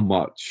how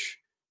much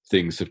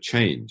things have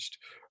changed.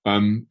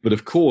 But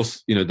of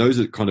course, those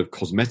are kind of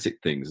cosmetic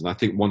things. And I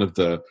think one of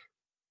the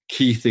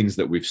key things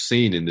that we've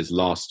seen in this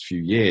last few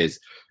years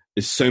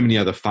is so many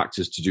other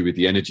factors to do with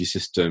the energy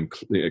system,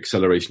 the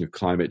acceleration of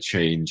climate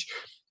change,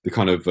 the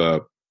kind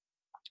of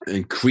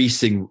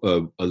increasing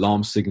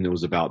alarm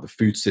signals about the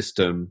food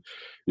system,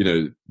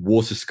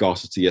 water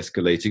scarcity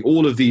escalating,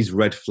 all of these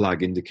red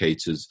flag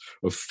indicators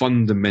of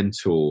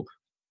fundamental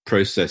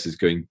processes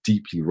going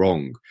deeply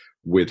wrong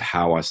with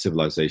how our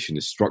civilization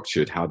is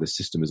structured, how the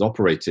system is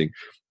operating,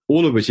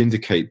 all of which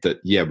indicate that,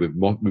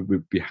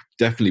 we've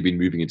definitely been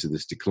moving into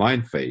this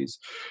decline phase.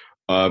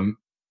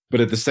 But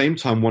at the same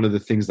time, one of the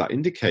things that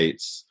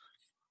indicates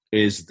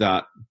is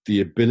that the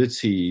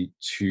ability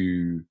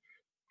to,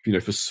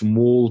 for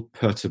small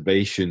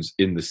perturbations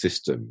in the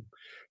system,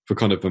 for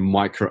kind of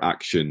micro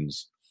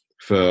actions,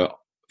 for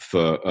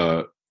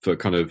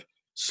kind of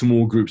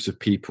small groups of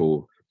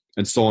people,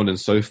 and so on and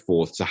so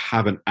forth, to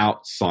have an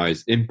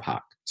outsized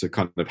impact, to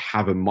kind of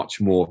have a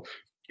much more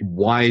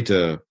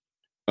wider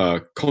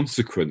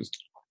consequence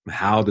of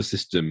how the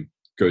system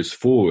goes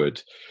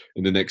forward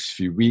in the next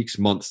few weeks,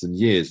 months, and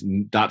years.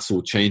 That's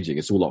all changing.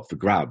 It's all up for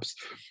grabs.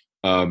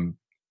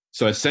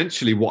 So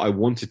essentially, what I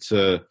wanted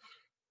to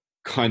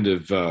kind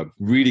of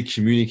really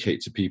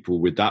communicate to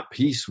people with that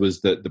piece was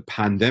that the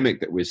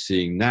pandemic that we're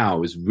seeing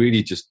now is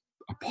really just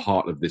a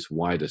part of this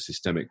wider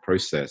systemic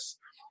process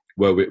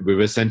where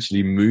we've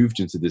essentially moved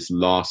into this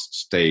last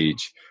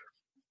stage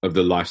of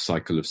the life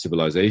cycle of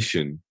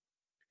civilization.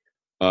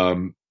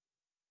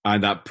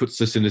 And that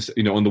puts us in this,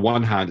 on the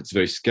one hand, it's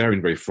very scary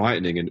and very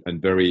frightening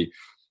and very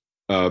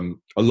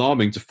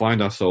alarming to find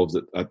ourselves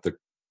at the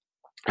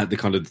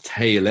kind of the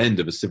tail end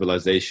of a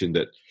civilization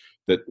that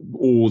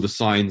all the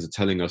signs are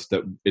telling us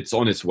that it's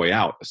on its way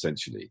out,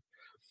 essentially.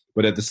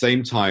 But at the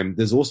same time,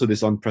 there's also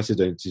this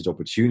unprecedented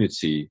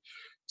opportunity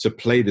to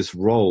play this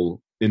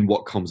role in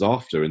what comes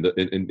after,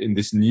 in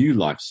this new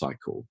life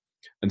cycle.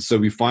 And so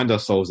we find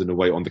ourselves in a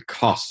way on the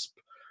cusp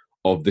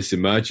of this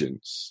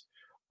emergence.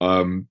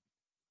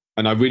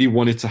 And I really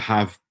wanted to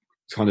have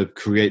kind of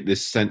create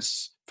this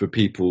sense for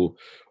people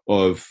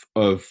of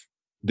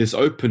this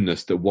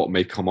openness that what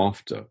may come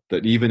after,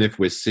 that even if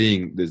we're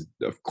seeing this,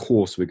 of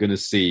course, we're going to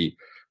see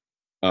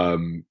a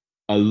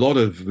lot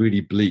of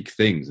really bleak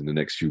things in the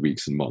next few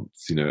weeks and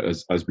months,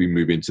 as we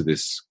move into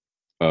this,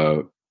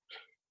 move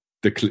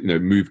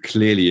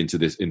clearly into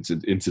this,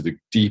 into the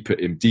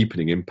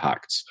deepening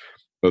impacts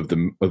of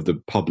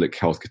the public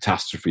health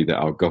catastrophe that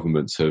our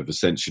governments have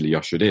essentially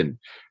ushered in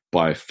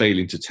by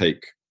failing to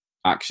take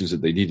actions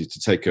that they needed to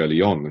take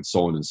early on, and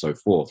so on and so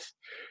forth.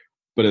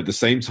 But at the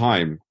same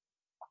time,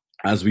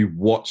 as we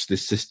watch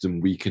this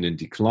system weaken and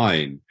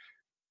decline,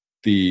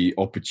 the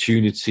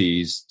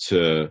opportunities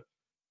to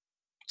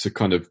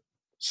kind of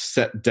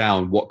set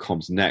down what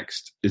comes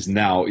next is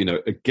now,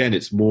 again,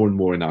 it's more and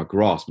more in our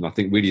grasp. And I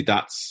think really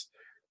that's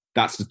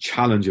the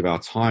challenge of our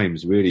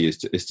times, really, is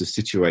to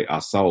situate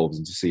ourselves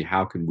and to see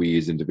how can we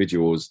as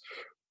individuals,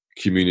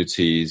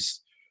 communities,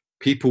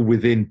 people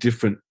within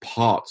different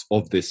parts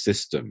of this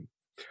system,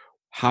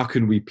 how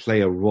can we play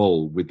a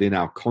role within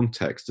our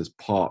context as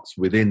parts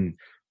within,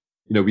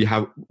 we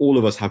have, all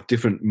of us have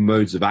different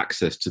modes of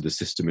access to the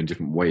system in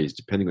different ways,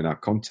 depending on our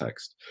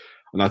context.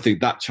 And I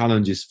think that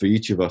challenge is for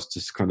each of us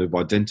to kind of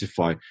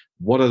identify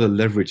what are the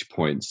leverage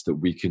points that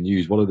we can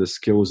use, what are the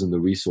skills and the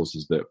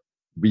resources that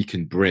we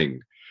can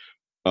bring,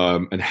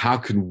 and how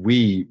can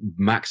we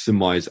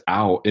maximize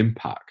our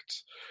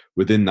impact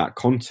within that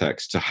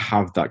context to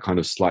have that kind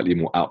of slightly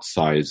more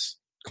outsized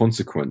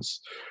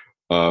consequence.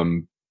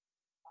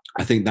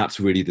 I think that's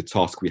really the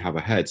task we have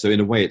ahead. So in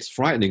a way, it's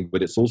frightening,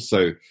 but it's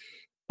also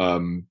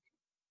there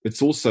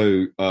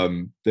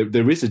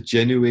is a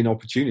genuine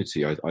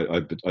opportunity. I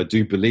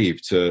do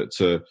believe to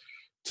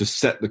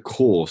set the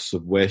course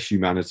of where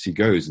humanity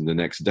goes in the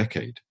next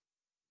decade.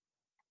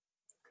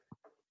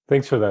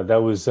 Thanks for that.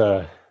 That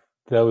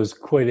was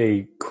quite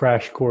a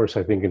crash course,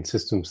 I think, in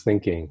systems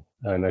thinking,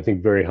 and I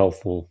think very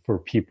helpful for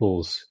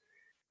people's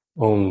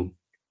own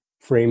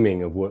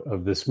framing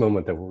of this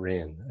moment that we're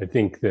in. I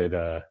think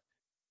that,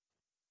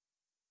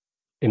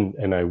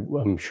 and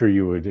I'm sure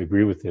you would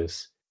agree with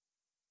this,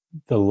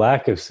 the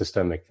lack of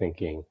systemic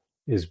thinking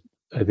is,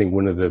 I think,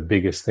 one of the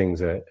biggest things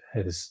that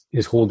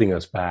is holding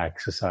us back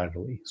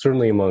societally,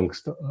 certainly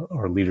amongst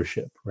our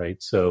leadership,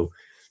 right? So,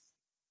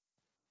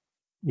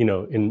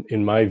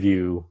 in my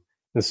view,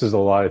 this is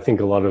I think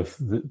a lot of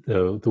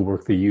the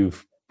work that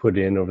you've put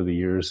in over the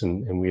years,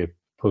 and we at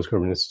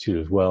Post-Carbon Institute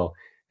as well,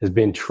 has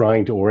been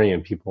trying to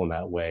orient people in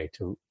that way,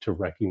 to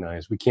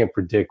recognize we can't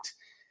predict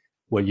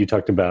what you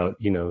talked about,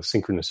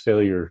 synchronous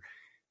failure.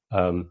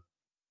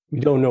 We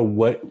don't know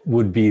what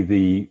would be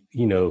the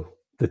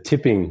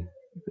tipping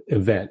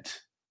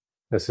event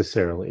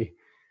necessarily,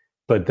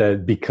 but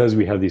that because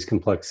we have these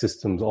complex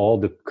systems,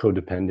 all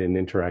codependent,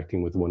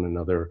 interacting with one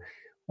another,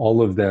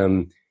 all of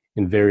them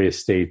in various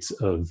states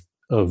of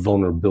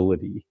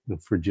vulnerability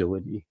and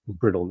fragility and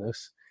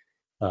brittleness,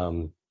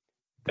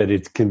 that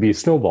it can be a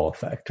snowball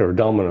effect or a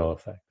domino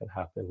effect that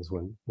happens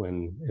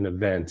when an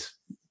event,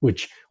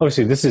 which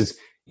obviously this is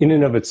in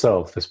and of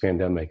itself, this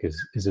pandemic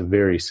is a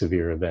very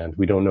severe event.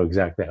 We don't know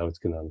exactly how it's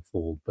going to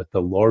unfold, but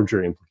the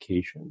larger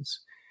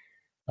implications,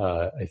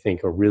 I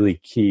think, are really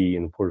key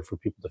and important for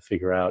people to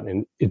figure out.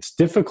 And it's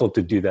difficult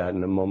to do that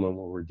in a moment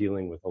where we're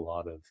dealing with a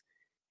lot of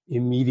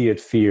immediate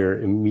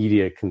fear,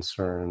 immediate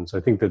concerns. I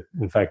think that,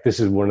 in fact, this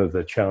is one of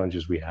the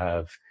challenges we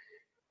have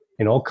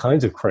in all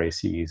kinds of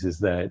crises, is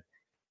that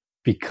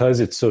because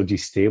it's so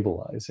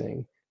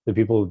destabilizing, that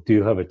people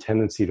do have a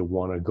tendency to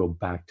want to go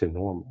back to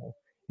normal.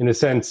 In a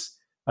sense,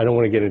 I don't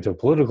want to get into a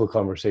political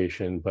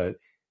conversation, but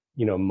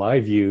my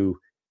view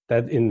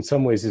that in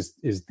some ways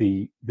is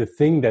the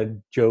thing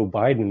that Joe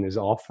Biden is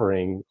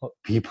offering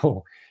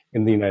people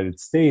in the United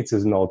States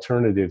as an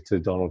alternative to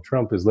Donald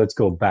Trump is, let's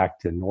go back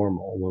to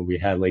normal, when we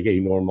had like a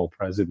normal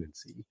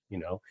presidency.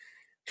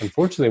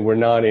 Unfortunately, we're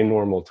not in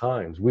normal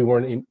times. We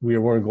weren't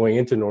going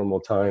into normal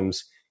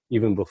times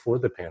even before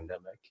the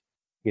pandemic.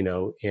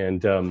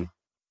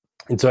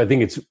 And so I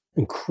think it's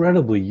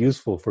incredibly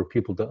useful for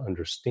people to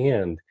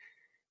understand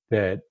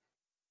that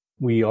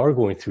we are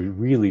going through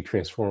really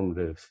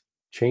transformative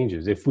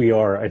changes. If we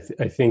are, I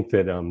think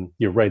that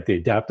you're right, the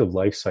adaptive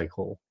life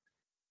cycle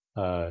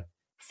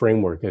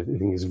framework, I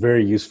think, is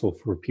very useful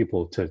for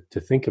people to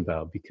think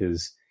about,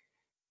 because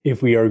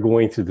if we are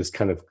going through this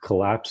kind of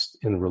collapsed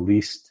and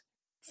released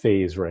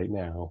phase right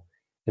now,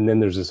 and then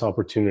there's this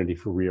opportunity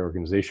for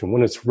reorganization,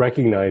 when it's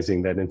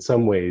recognizing that in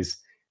some ways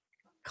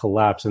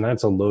collapse, and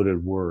that's a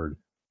loaded word,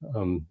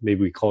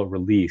 maybe we call it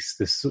release,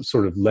 this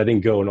sort of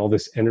letting go and all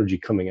this energy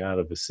coming out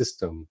of the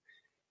system,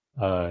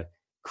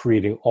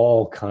 creating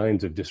all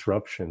kinds of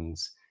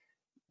disruptions.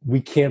 We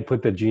can't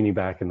put the genie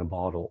back in the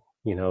bottle.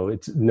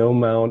 It's no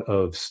amount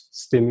of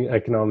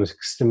economic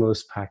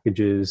stimulus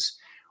packages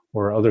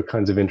or other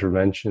kinds of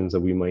interventions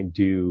that we might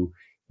do,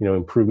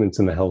 improvements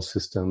in the health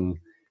system,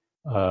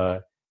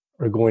 are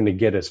going to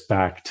get us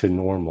back to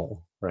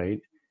normal, right?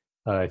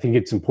 I think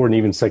it's important,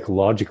 even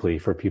psychologically,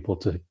 for people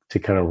to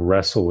kind of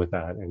wrestle with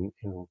that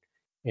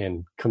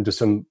and come to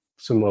some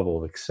level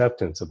of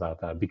acceptance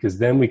about that, because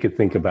then we could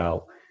think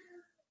about,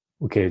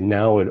 okay,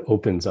 now it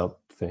opens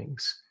up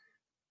things,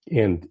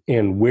 and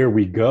where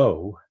we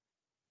go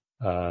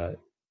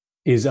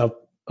is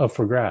up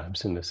for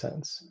grabs, in a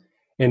sense.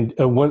 And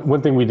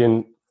one thing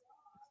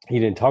he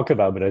didn't talk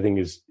about, but I think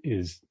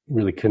is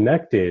really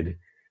connected,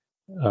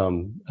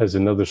 as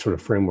another sort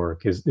of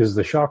framework, is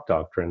the shock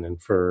doctrine. And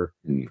for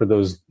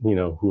those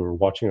who are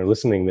watching or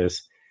listening to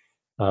this,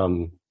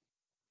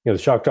 the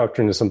shock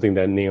doctrine is something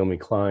that Naomi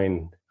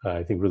Klein,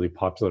 I think, really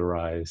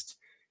popularized,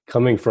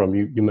 coming from,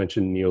 you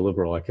mentioned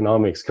neoliberal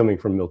economics, coming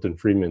from Milton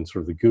Friedman,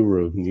 sort of the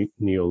guru of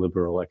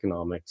neoliberal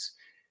economics.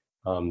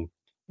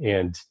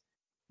 And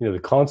the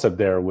concept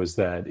there was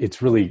that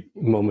it's really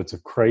moments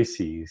of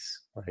crises,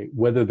 right?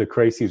 Whether the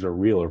crises are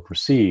real or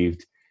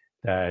perceived,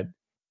 that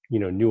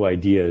new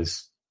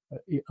ideas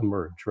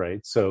emerge,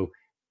 right? So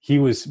he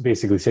was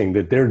basically saying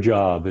that their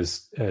job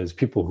as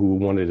people who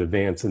wanted to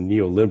advance a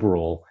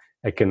neoliberal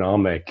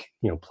economic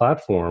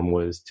platform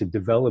was to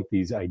develop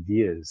these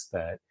ideas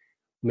that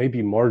may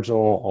be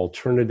marginal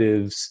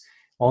alternatives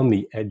on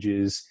the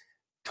edges,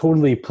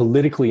 totally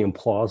politically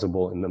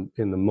implausible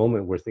in the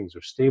moment where things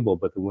are stable,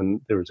 but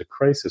when there is a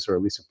crisis, or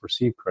at least a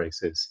perceived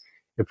crisis,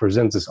 it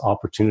presents this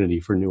opportunity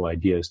for new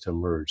ideas to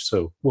emerge.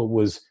 So what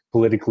was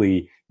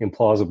politically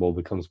implausible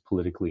becomes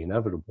politically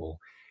inevitable.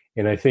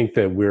 And I think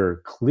that we're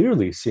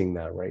clearly seeing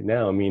that right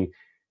now. I mean,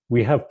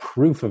 we have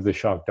proof of the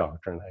shock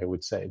doctrine, I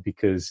would say,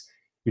 because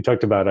you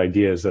talked about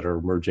ideas that are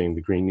emerging,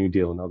 the Green New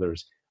Deal and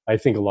others. I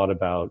think a lot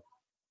about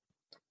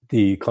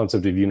the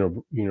concept of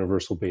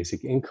universal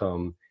basic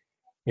income,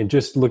 and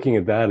just looking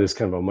at that as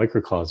kind of a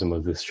microcosm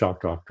of this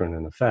shock doctrine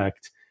in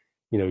effect.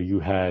 You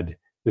had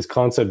this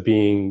concept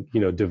being,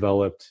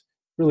 developed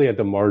really at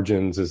the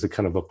margins as a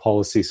kind of a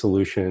policy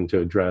solution to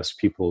address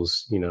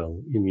people's,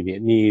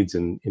 immediate needs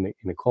and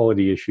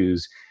inequality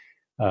issues.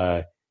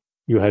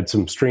 You had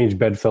some strange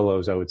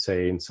bedfellows, I would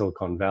say, in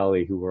Silicon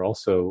Valley who were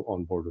also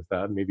on board with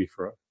that, maybe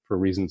for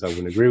reasons I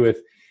wouldn't agree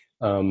with.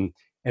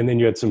 And then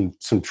you had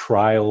some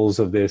trials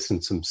of this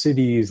in some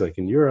cities, like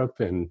in Europe,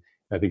 and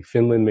I think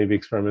Finland maybe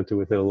experimented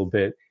with it a little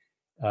bit.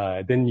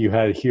 Then you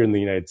had here in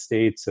the United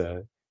States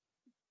a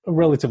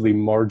relatively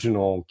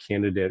marginal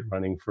candidate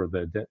running for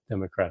the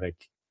Democratic,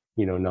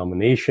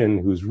 nomination,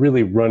 who's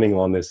really running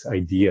on this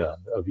idea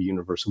of a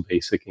universal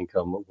basic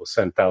income. We'll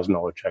send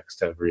 $1,000 checks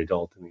to every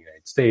adult in the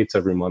United States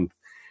every month.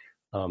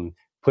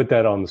 Put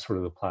that on the sort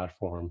of the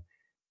platform.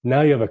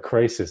 Now you have a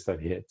crisis that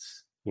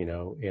hits,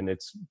 and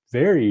it's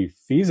very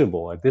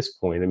feasible at this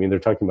point. I mean, they're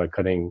talking about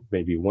cutting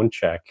maybe one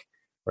check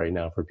right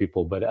now for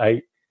people, but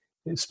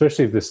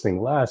especially if this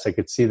thing lasts, I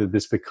could see that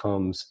this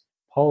becomes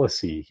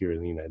policy here in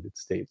the United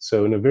States.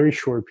 So in a very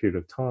short period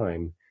of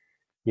time,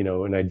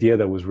 an idea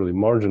that was really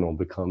marginal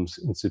becomes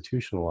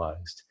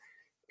institutionalized.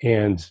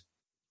 And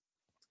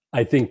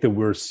I think that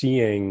we're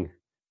seeing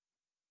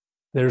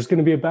there's going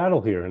to be a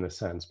battle here, in a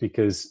sense,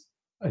 because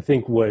I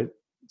think what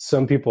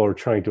some people are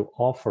trying to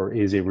offer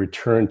is a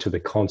return to the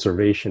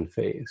conservation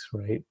phase,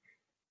 right?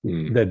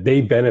 That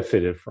they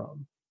benefited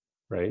from,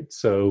 right?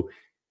 So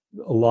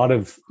a lot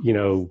of,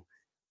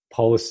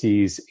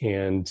 policies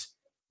and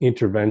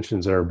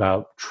interventions are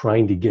about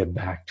trying to get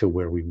back to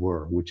where we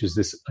were, which is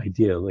this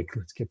idea, like,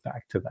 let's get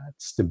back to that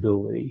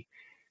stability.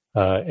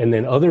 And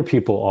then other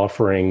people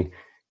offering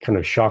kind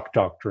of shock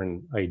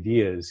doctrine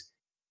ideas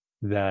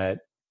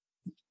that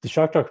the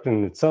shock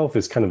doctrine itself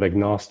is kind of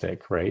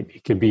agnostic, right?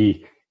 It could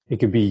be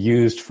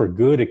used for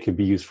good. It could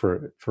be used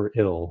for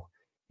ill.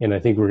 And I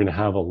think we're going to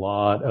have a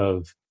lot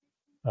of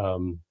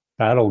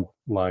battle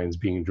lines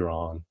being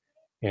drawn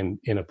and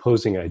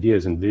opposing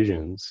ideas and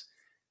visions.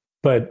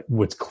 But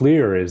what's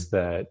clear is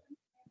that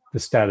the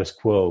status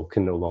quo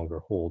can no longer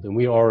hold. And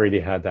we already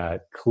had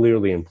that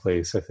clearly in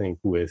place, I think,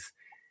 with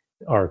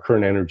our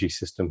current energy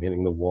system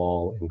hitting the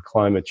wall, and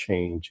climate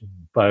change and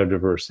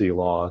biodiversity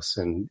loss,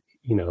 and,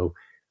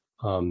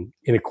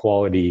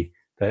 inequality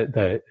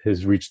that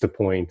has reached a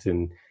point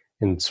in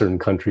certain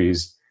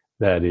countries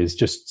that is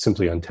just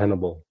simply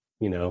untenable,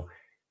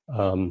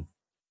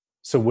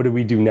 So what do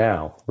we do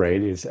now,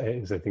 right, is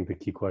I think the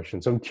key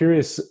question. So I'm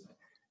curious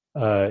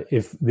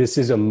if this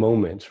is a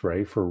moment,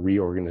 right, for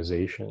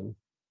reorganization.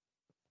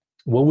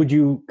 What would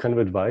you kind of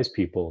advise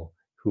people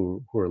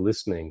who are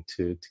listening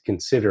to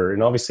consider?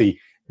 And obviously,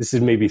 this is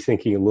maybe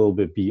thinking a little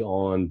bit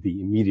beyond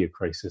the immediate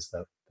crisis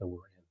that we're in.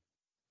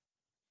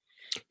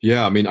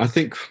 Yeah,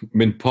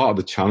 part of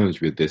the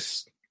challenge with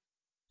this,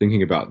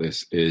 thinking about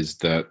this, is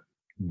that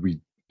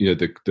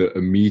the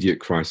immediate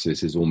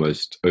crisis is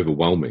almost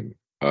overwhelming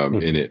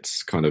in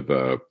its kind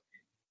of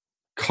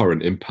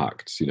current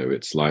impacts.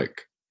 It's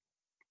like,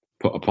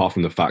 apart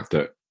from the fact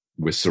that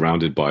we're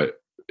surrounded by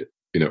it,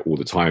 all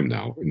the time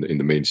now in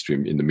the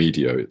mainstream, in the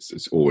media,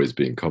 it's always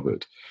being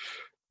covered,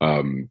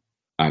 and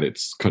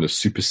it's kind of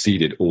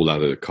superseded all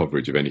other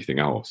coverage of anything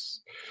else.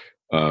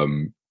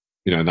 And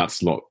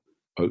that's not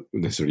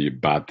necessarily a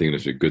bad thing.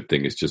 It's a good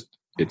thing.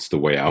 It's the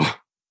way our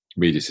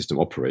media system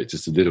operates.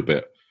 It's a little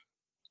bit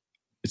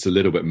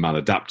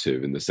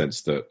maladaptive in the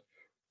sense that,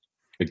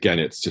 again,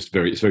 it's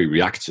very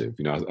reactive.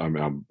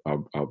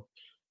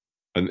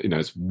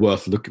 It's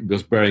worth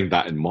just bearing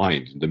that in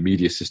mind. The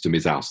media system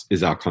is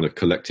our kind of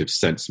collective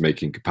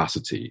sense-making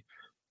capacity,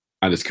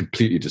 and it's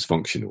completely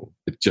dysfunctional.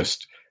 It's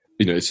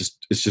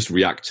just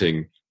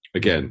reacting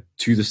again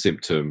to the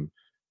symptom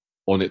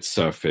on its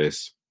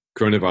surface.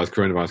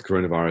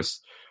 Coronavirus,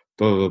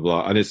 blah blah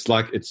blah, and it's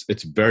like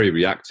it's very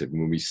reactive. And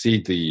when we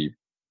see the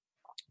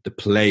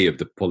play of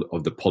the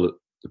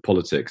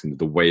politics and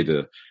the way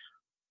the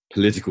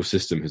political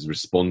system has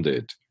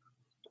responded,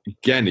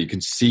 again, you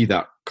can see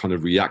that kind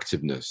of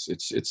reactiveness.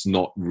 It's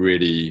not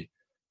really.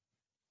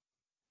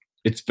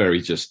 It's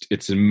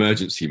it's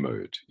emergency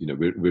mode.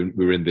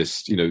 We're in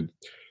this. The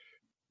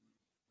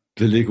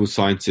legal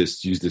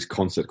scientists use this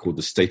concept called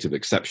the state of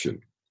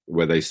exception,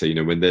 where they say,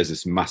 when there's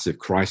this massive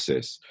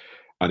crisis,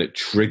 and it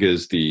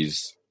triggers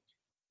these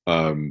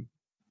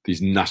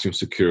national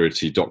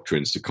security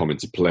doctrines to come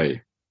into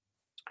play,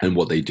 and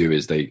what they do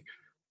is they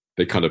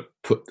kind of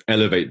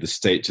elevate the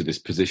state to this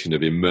position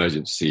of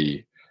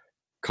emergency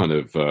kind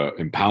of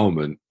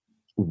empowerment,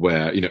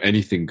 where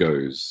anything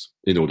goes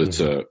in order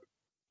to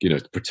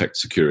protect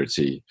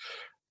security,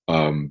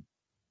 but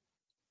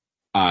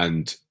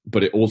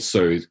it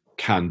also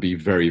can be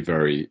very,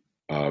 very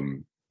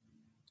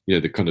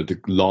the kind of the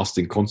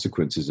lasting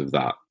consequences of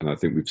that. And I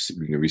think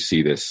we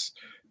see this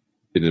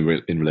in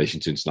relation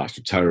to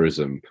international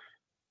terrorism,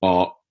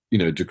 are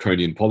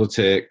draconian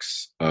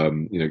politics,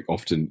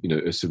 often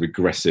it's a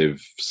regressive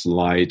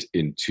slide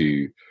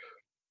into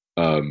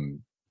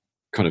kind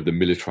of the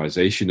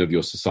militarization of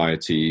your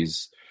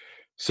societies.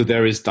 So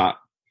there is that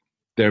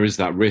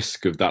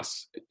risk of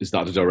is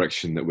that the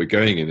direction that we're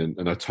going in?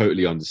 And I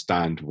totally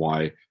understand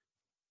why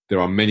there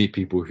are many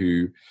people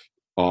who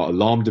are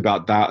alarmed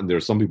about that, and there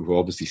are some people who are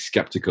obviously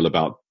skeptical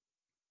about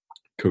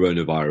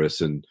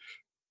coronavirus and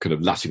kind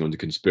of latching onto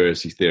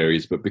conspiracy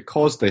theories. But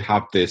because they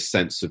have this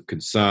sense of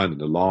concern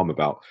and alarm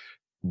about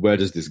where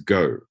does this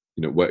go,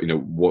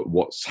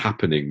 what's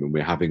happening when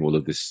we're having all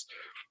of this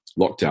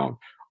lockdown.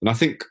 And I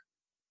think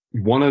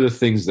one of the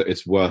things that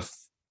it's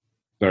worth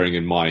bearing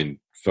in mind,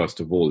 first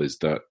of all, is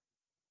that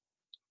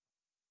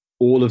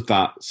all of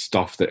that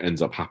stuff that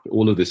ends up happening,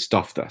 all of this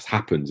stuff that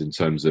happens in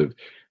terms of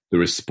the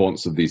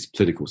response of these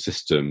political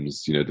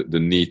systems, the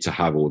need to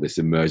have all this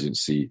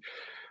emergency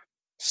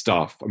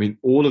stuff. I mean,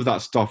 all of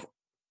that stuff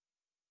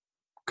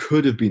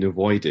could have been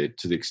avoided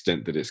to the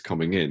extent that it's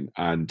coming in,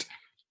 and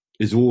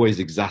is always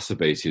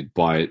exacerbated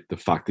by the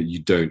fact that you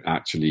don't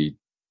actually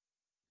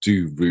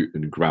do root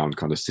and ground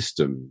kind of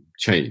system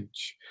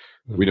change.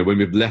 Mm-hmm. When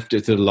we've left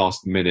it to the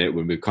last minute,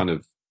 when we're kind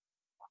of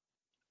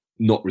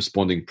not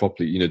responding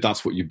properly,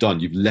 that's what you've done.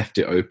 You've left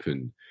it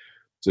open.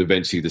 So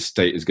eventually the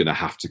state is going to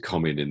have to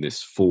come in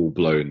this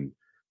full-blown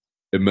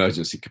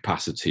emergency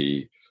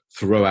capacity,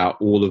 throw out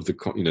all of the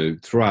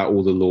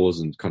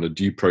laws and kind of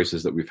due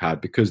process that we've had,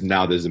 because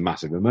now there's a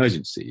massive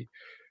emergency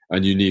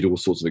and you need all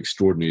sorts of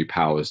extraordinary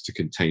powers to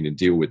contain and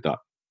deal with that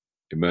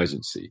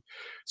emergency.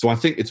 So I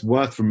think it's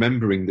worth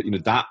remembering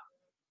that, that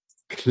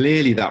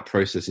clearly that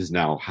process is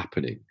now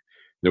happening.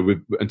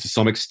 And to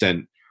some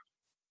extent,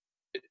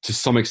 to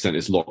some extent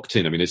it's locked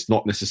in. I mean, it's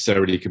not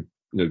necessarily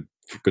going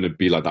to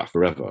be like that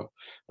forever,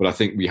 but I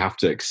think we have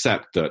to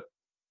accept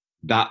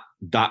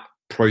that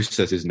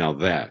process is now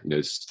there.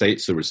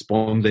 States are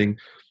responding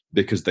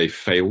because they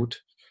failed.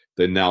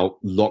 They're now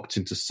locked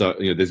into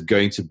certain. There's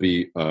going to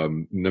be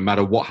no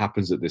matter what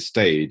happens at this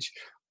stage,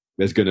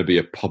 there's going to be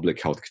a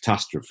public health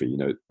catastrophe.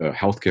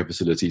 Healthcare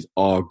facilities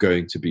are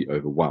going to be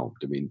overwhelmed.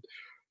 I mean,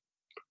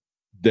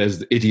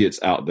 there's idiots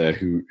out there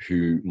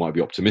who might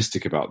be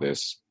optimistic about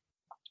this,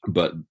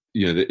 but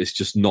it's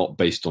just not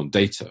based on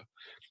data.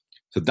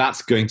 So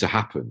that's going to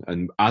happen,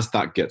 and as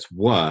that gets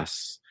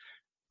worse,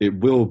 it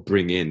will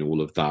bring in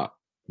all of that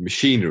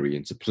machinery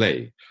into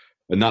play.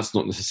 And that's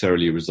not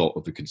necessarily a result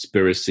of a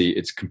conspiracy.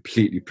 It's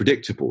completely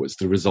predictable. It's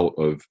the result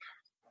of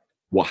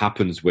what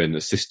happens when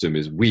a system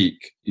is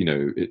weak.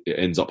 It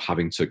ends up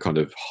having to kind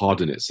of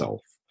harden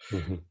itself.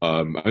 Mm-hmm.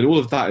 And all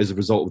of that is a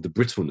result of the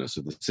brittleness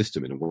of the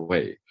system in a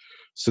way.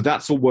 So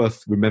that's all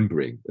worth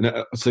remembering.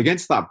 And so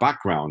against that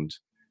background,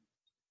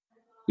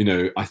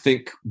 I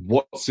think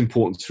what's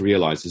important to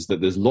realize is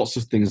that there's lots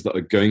of things that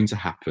are going to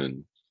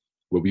happen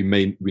where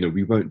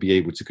we won't be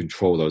able to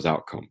control those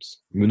outcomes.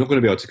 We're not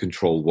going to be able to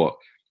control what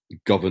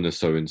governor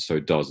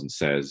so-and-so does and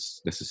says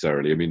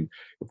necessarily. I mean,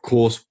 of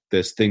course,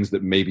 there's things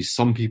that maybe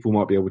some people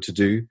might be able to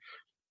do.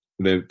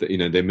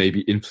 There may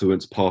be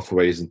influence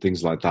pathways and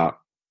things like that.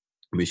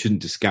 And we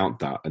shouldn't discount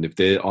that. And if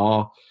there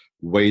are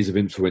ways of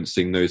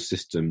influencing those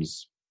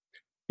systems,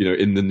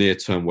 in the near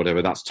term,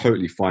 whatever, that's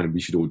totally fine. And we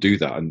should all do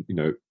that. And,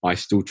 I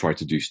still try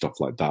to do stuff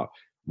like that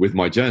with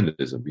my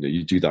journalism.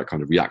 You do that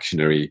kind of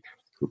reactionary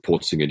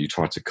reporting and you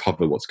try to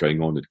cover what's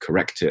going on and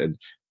correct it. And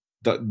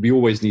that we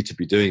always need to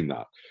be doing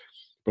that.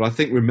 But I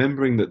think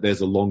remembering that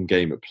there's a long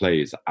game at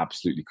play is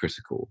absolutely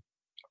critical.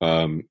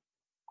 And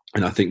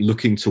I think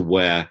looking to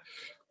where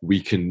we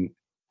can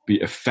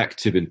be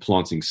effective in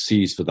planting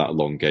seeds for that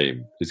long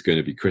game is going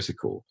to be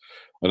critical.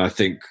 And I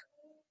think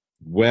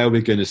where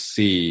we're going to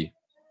see,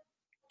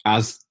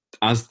 as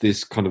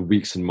this kind of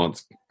weeks and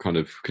months kind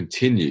of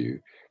continue,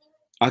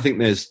 I think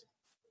there's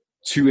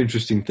two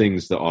interesting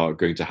things that are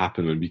going to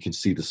happen when we can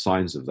see the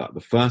signs of that. The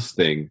first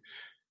thing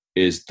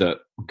is that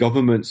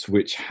governments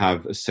which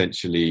have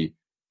essentially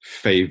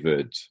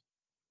favored,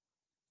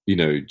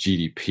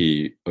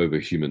 GDP over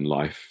human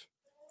life,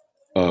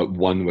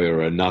 one way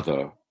or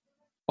another,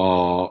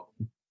 are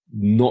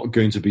not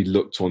going to be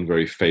looked on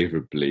very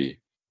favorably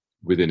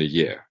within a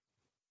year.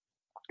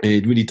 And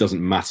it really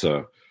doesn't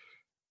matter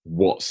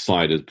what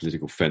side of the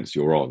political fence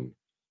you're on.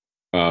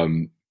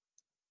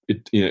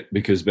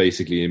 Because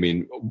basically, I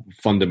mean,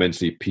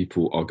 fundamentally,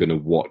 people are going to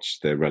watch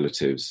their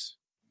relatives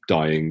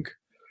dying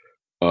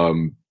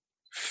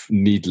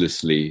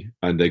needlessly,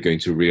 and they're going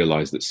to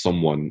realize that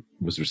someone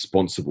was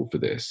responsible for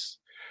this.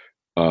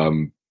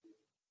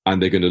 And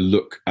they're going to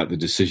look at the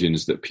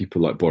decisions that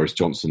people like Boris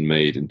Johnson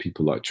made and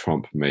people like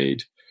Trump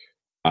made,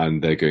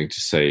 and they're going to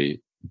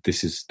say,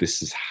 this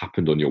has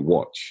happened on your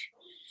watch.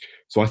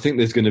 So I think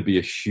there's going to be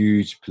a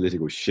huge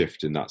political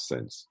shift in that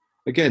sense.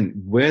 Again,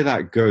 where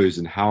that goes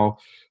and how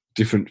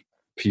different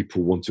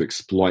people want to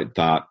exploit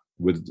that,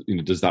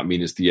 does that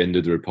mean it's the end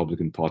of the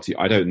Republican Party?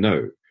 I don't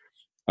know.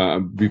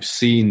 We've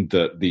seen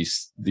that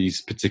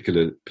these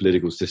particular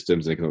political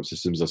systems and economic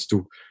systems are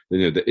still,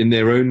 in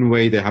their own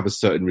way, they have a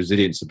certain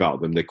resilience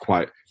about them. They're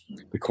quite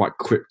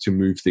quick to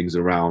move things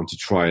around, to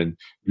try and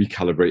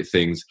recalibrate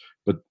things.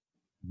 But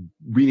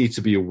we need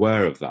to be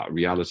aware of that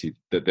reality,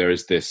 that there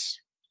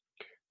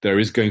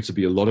is going to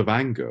be a lot of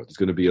anger. There's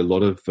going to be a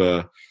lot of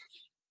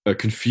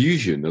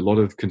confusion, a lot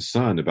of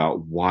concern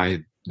about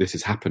why this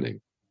is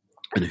happening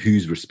and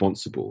who's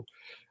responsible.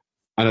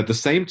 And at the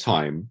same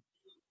time,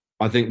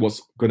 I think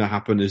what's going to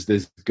happen is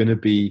there's going to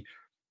be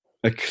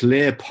a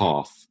clear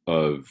path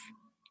of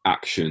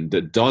action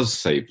that does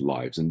save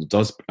lives and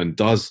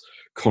does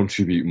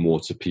contribute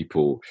more to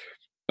people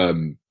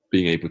being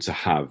able to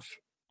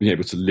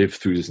live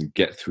through this and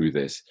get through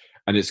this.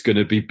 And it's going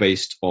to be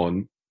based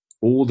on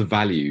all the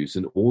values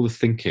and all the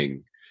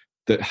thinking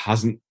that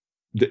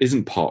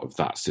isn't part of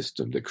that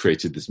system that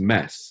created this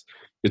mess.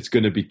 It's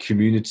going to be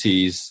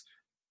communities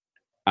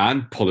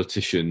and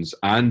politicians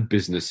and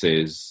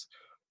businesses,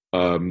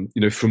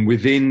 from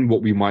within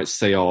what we might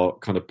say are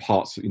kind of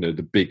parts,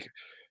 the big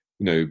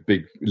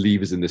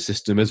levers in the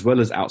system, as well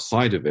as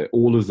outside of it,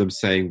 all of them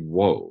saying,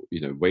 whoa,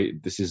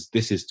 wait, this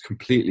is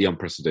completely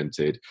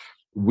unprecedented.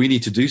 We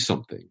need to do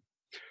something.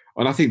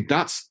 And I think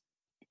that's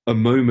a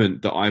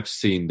moment that I've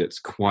seen that's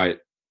quite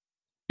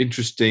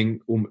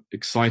interesting,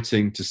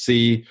 exciting to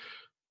see,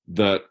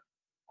 that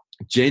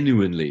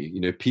genuinely,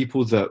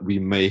 people that we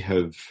may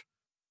have,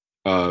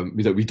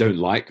 that we don't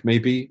like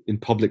maybe in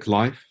public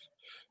life,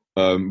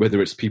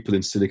 whether it's people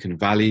in Silicon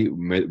Valley,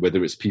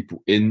 whether it's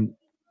people in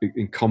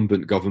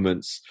incumbent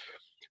governments,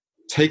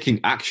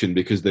 taking action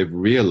because they've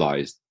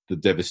realized the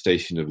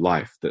devastation of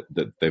life that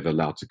they've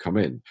allowed to come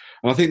in.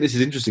 And I think this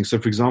is interesting. So,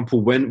 for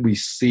example, when we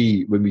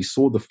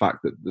saw the fact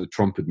that the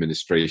Trump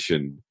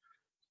administration,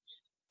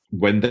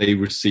 when they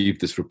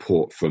received this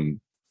report from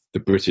the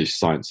British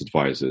science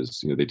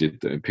advisors, they did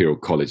the Imperial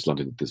College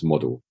London, this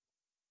model,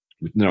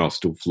 There are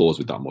still flaws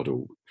with that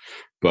model,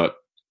 but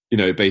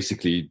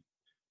basically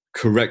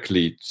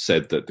correctly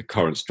said that the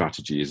current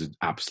strategy is an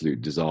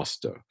absolute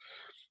disaster.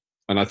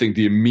 And I think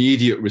the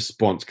immediate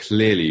response,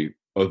 clearly,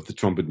 of the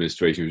Trump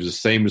administration was the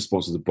same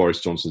response as the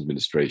Boris Johnson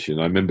administration.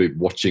 I remember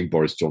watching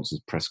Boris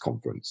Johnson's press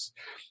conference,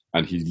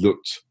 and he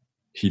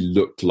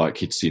looked like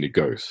he'd seen a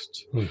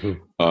ghost.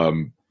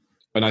 Mm-hmm.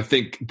 And I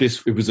think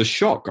it was a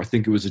shock. I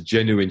think it was a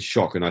genuine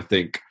shock, and I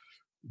think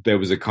there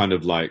was a kind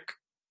of like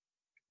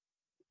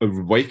a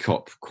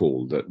wake-up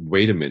call that,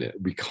 wait a minute,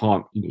 we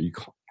can't,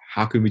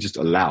 how can we just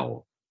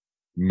allow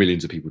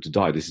millions of people to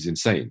die? This is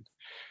insane.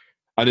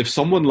 And if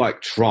someone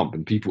like Trump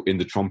and people in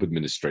the Trump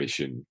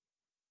administration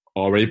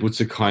are able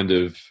to kind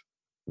of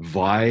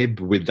vibe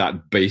with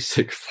that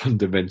basic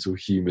fundamental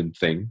human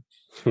thing,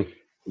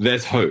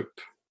 there's hope.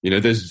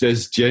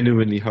 There's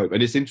genuinely hope.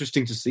 And it's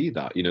interesting to see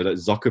that, that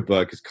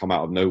Zuckerberg has come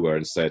out of nowhere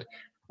and said,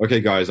 okay,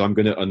 guys, I'm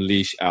going to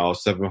unleash our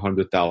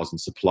 700,000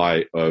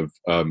 supply of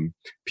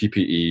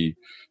PPE,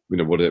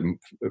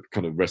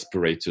 kind of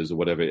respirators or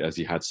whatever it is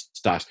he had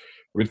stashed.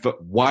 I mean,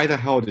 why the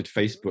hell did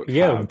Facebook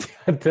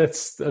have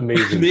that's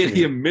amazing.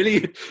 Nearly 1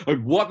 million?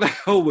 What the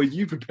hell were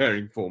you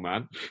preparing for,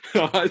 man?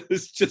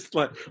 It's just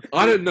like,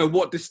 I don't know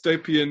what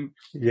dystopian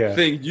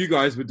thing you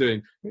guys were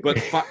doing,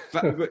 but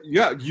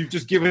you've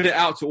just given it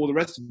out to all the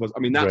rest of us. I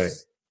mean, that's... Right.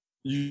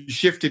 You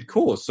shifted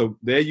course. So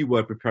there you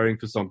were preparing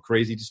for some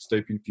crazy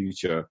dystopian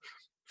future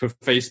for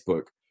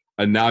Facebook.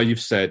 And now you've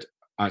said,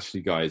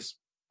 actually, guys,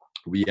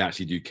 we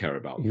actually do care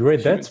about. You're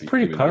right. That's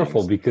pretty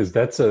powerful because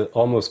that's a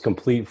almost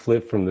complete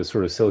flip from the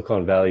sort of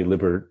Silicon Valley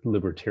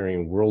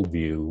libertarian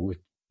worldview,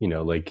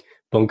 like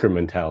bunker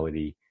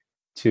mentality,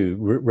 to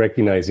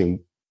recognizing,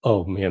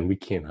 oh man, we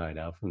can't hide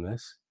out from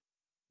this.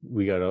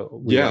 We gotta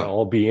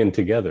all be in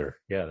together.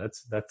 Yeah,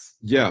 that's.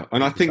 Yeah,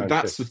 and I think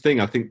that's the thing.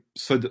 I think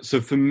so. So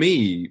for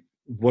me,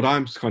 what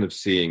I'm kind of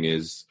seeing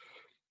is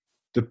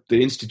the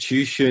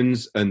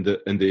institutions and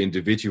the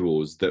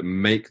individuals that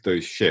make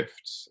those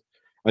shifts.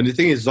 And the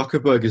thing is,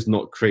 Zuckerberg has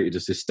not created a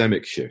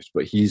systemic shift,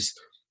 but he's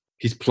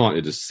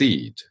planted a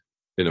seed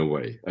in a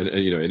way, and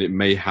it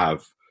may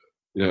have,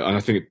 and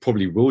I think it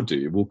probably will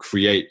do. It will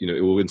create,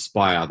 it will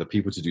inspire other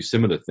people to do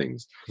similar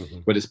things,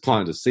 but it's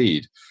planted a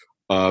seed,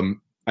 and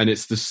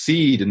it's the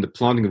seed and the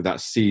planting of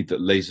that seed that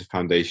lays the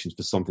foundations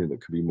for something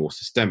that could be more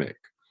systemic.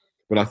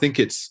 But I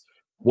think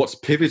what's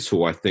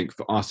pivotal, I think,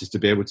 for us is to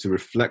be able to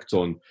reflect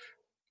on,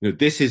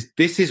 this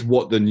is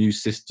what the new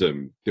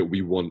system that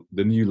we want,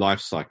 the new life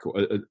cycle.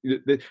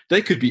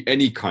 There could be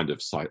any kind of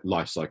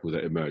life cycle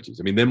that emerges.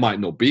 I mean, there might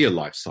not be a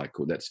life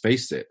cycle, let's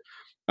face it,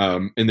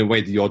 in the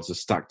way the odds are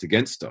stacked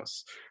against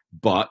us.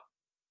 But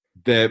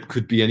there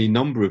could be any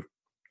number of,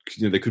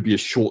 there could be a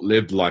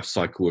short-lived life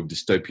cycle of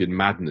dystopian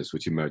madness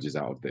which emerges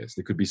out of this.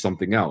 There could be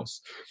something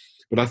else.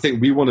 But I think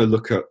we want to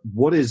look at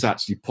what is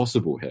actually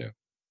possible here,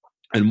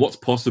 and what's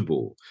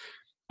possible,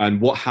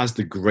 and what has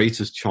the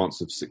greatest chance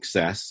of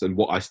success. And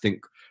what I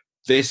think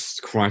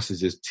this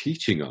crisis is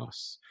teaching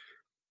us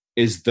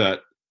is that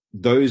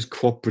those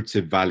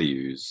cooperative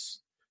values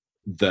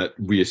that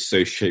we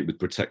associate with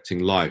protecting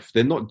life,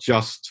 they're not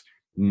just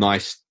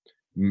nice,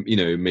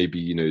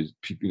 maybe,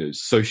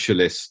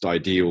 socialist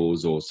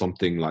ideals or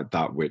something like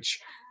that, which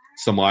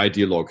some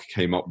ideologue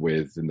came up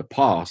with in the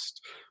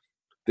past.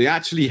 They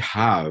actually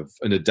have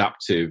an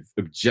adaptive,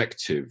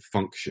 objective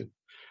function.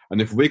 And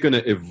if we're going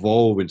to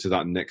evolve into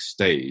that next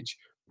stage,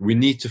 we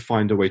need to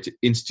find a way to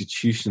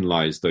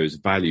institutionalize those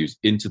values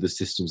into the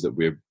systems that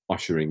we're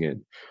ushering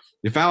in.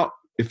 If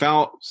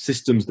our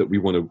systems that we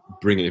want to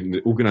bring in,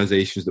 the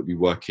organizations that we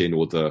work in,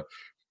 or the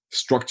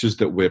structures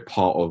that we're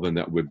part of and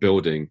that we're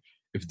building,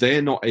 if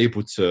they're not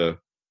able to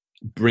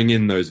bring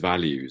in those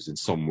values in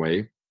some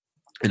way,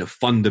 in a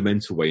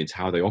fundamental way into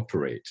how they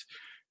operate,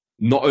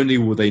 not only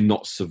will they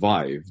not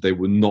survive, they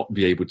will not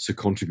be able to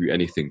contribute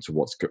anything to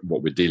what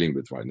we're dealing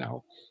with right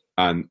now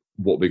and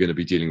what we're going to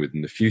be dealing with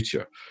in the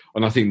future.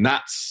 And I think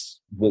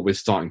that's what we're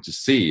starting to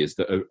see, is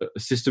that a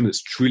system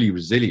that's truly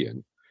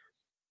resilient,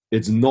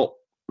 it's not,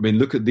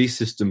 look at these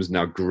systems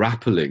now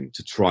grappling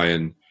to try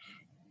and,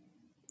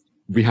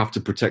 we have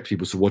to protect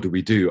people. So what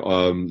do?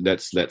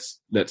 Let's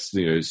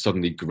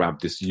suddenly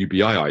grab this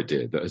UBI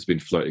idea that has been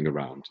floating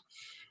around.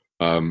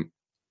 And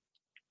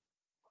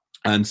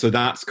so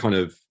that's kind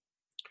of,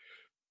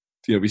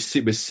 we're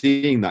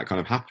seeing that kind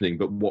of happening.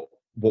 But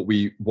what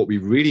we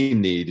really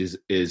need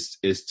is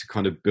to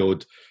kind of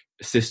build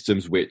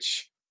systems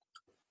which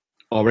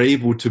are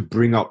able to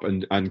bring up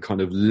and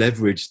kind of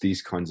leverage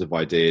these kinds of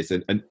ideas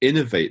and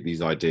innovate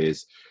these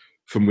ideas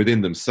from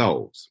within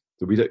themselves.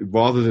 So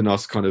rather than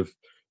us kind of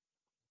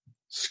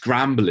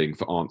scrambling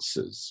for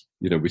answers,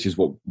 which is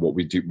what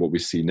we do, what we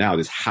see now,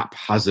 this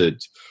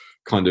haphazard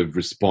kind of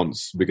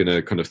response. We're going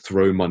to kind of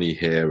throw money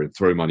here and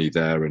throw money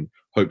there and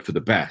hope for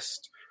the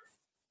best.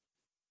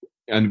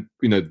 And,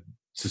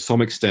 to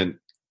some extent,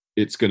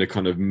 it's going to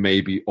kind of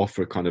maybe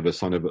offer kind of a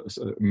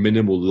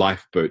minimal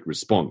lifeboat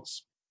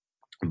response.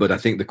 But I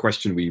think the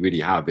question we really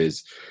have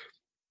is,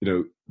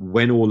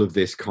 when all of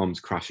this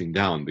comes crashing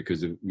down,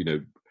 because of,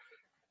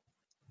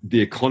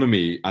 the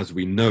economy as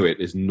we know it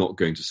is not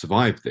going to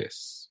survive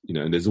this,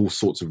 and there's all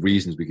sorts of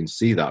reasons we can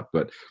see that,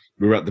 but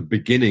we're at the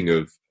beginning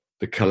of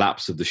the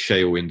collapse of the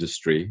shale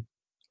industry,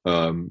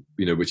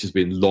 which has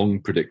been long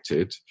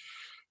predicted.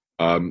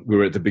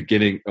 We're at the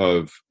beginning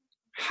of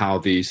how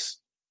these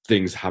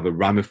things have a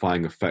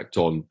ramifying effect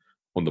on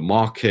the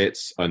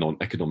markets and on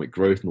economic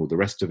growth and all the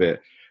rest of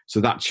it. So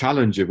that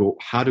challenge of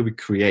how do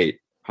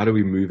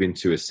we move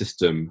into a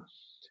system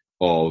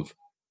of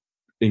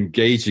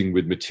engaging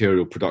with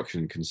material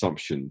production and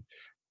consumption,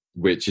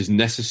 which is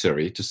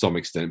necessary to some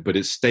extent, but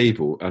it's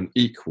stable and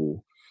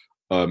equal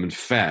and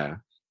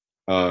fair,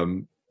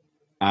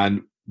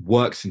 and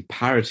works in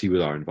parity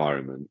with our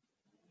environment,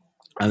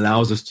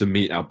 allows us to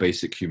meet our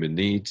basic human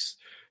needs,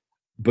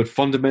 but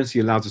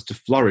fundamentally allows us to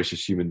flourish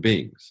as human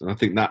beings. And I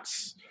think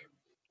that's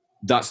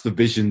the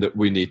vision that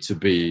we need to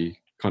be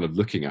kind of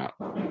looking at.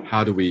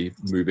 How do we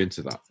move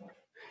into that?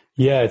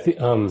 Yeah, I think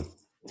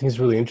it's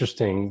really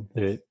interesting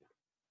that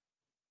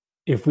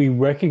if we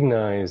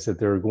recognize that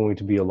there are going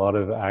to be a lot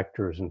of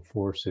actors and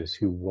forces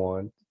who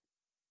want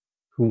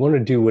to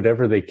do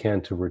whatever they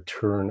can to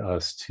return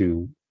us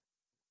to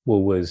what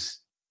was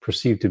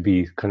perceived to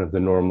be kind of the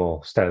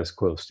normal status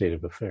quo state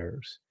of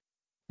affairs,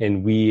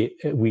 and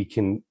we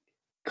can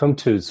come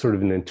to sort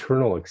of an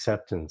internal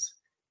acceptance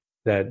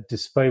that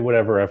despite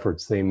whatever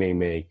efforts they may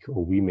make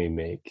or we may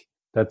make,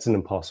 that's an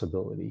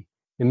impossibility.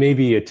 It may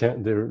be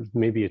there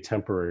may be a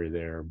temporary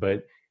there,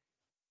 but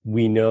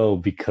we know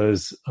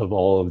because of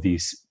all of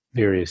these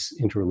various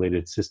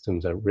interrelated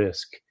systems at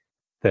risk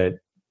that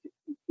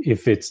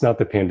if it's not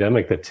the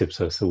pandemic that tips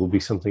us, it will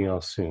be something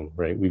else soon,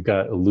 right? We've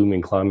got a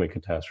looming climate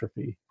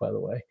catastrophe, by the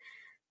way.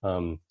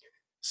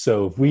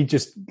 So if we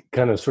just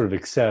kind of sort of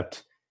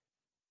accept,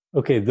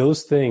 okay,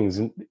 those things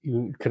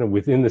kind of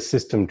within the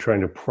system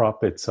trying to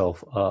prop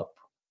itself up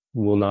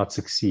will not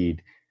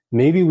succeed.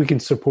 Maybe we can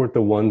support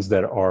the ones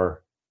that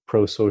are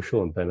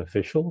pro-social and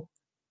beneficial.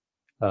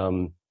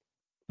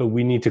 But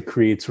we need to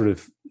create sort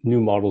of new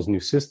models, new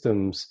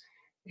systems.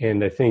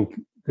 And I think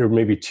there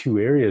may be two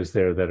areas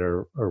there that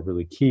are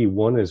really key.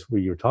 One is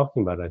what you're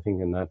talking about, I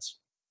think, and that's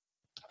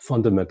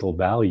fundamental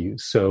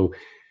values. So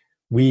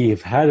we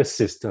have had a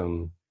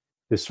system,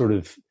 this sort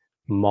of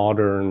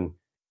modern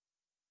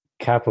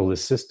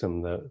capitalist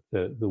system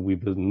that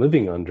we've been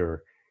living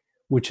under,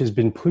 which has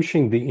been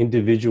pushing the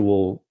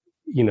individual,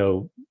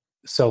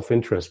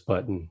 self-interest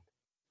button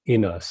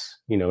in us,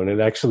 and it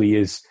actually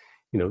is,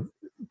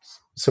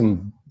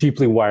 some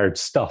deeply wired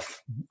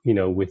stuff,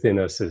 within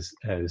us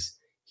as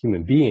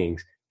human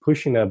beings,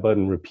 pushing that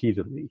button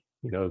repeatedly,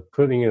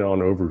 putting it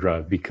on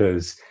overdrive,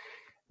 because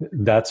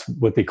that's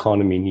what the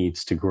economy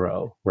needs to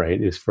grow,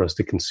 right? Is for us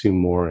to consume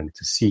more and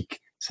to seek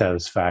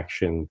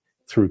satisfaction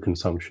through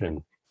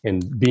consumption.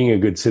 And being a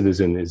good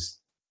citizen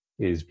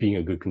is being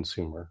a good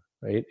consumer,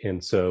 right?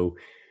 And so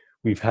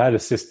we've had a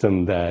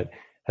system that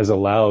has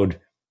allowed,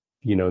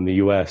 in the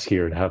US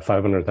here, to have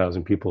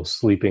 500,000 people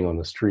sleeping on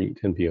the street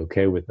and be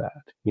okay with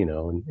that,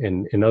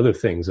 and other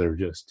things that are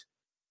just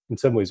in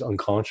some ways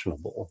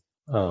unconscionable,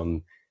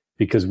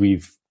 because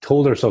we've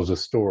told ourselves a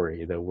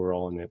story that we're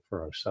all in it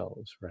for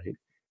ourselves, right?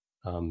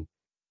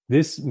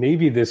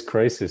 This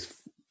crisis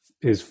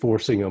is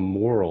forcing a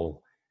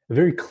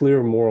very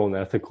clear moral and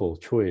ethical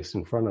choice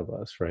in front of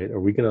us, right? Are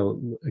we going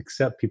to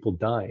accept people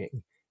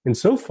dying? And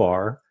so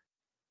far,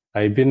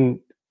 I've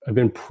been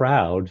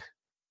proud,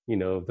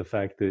 of the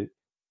fact that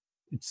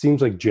it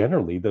seems like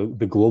generally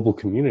the global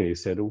community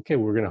said, okay,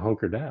 we're going to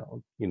hunker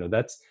down.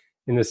 That's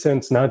in a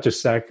sense not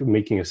just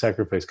making a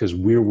sacrifice because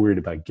we're worried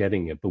about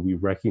getting it, but we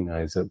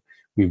recognize that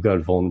we've got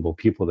vulnerable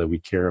people that we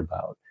care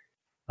about,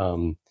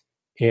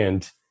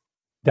 and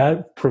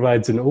that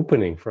provides an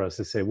opening for us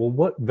to say, well,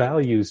 what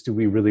values do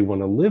we really want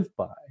to live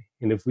by?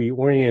 And if we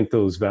orient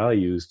those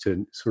values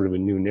to sort of a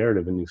new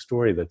narrative, a new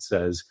story that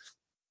says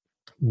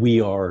we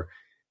are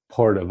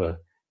part of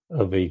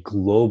a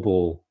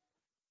global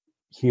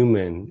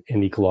human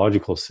and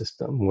ecological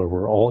system where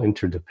we're all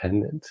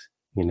interdependent,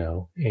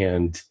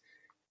 and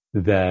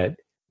that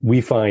we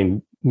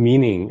find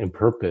meaning and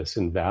purpose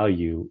and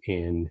value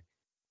in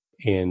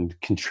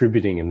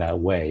contributing in that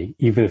way,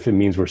 even if it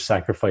means we're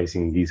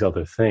sacrificing these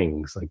other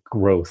things like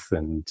growth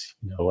and,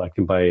 I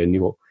can buy a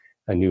new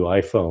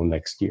iPhone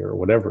next year or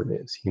whatever it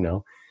is,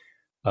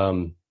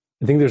 I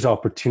think there's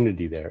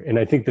opportunity there. And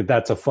I think that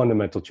that's a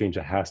fundamental change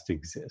that has to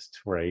exist,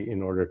 right?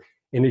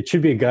 And it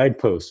should be a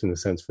guidepost in a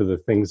sense for the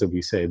things that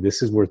we say,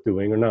 this is worth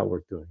doing or not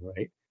worth doing,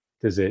 right?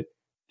 Does it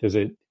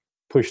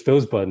push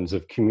those buttons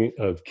of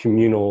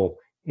communal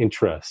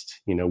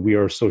interest? We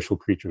are social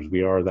creatures.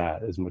 We are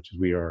that as much as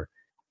we are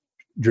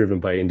driven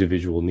by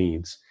individual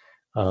needs.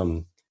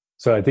 So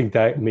I think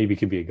that maybe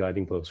could be a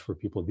guiding post for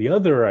people. The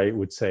other I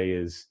would say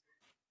is,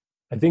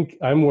 I think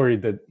I'm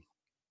worried that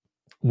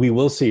we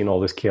will see in all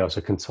this chaos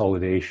a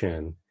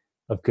consolidation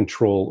of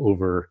control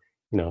over,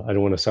 I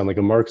don't want to sound like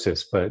a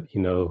Marxist, but,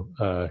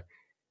 the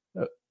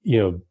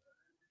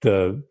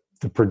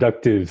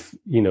productive,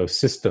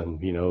 system,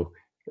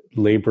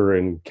 labor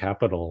and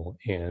capital,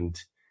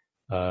 and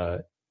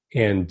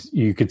And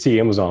you could see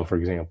Amazon, for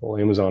example.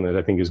 Amazon,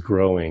 I think, is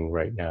growing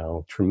right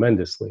now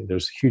tremendously.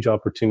 There's huge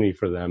opportunity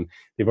for them.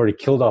 They've already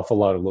killed off a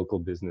lot of local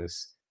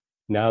business.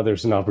 Now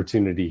there's an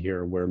opportunity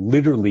here where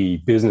literally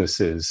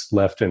businesses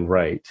left and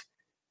right,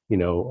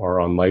 are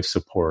on life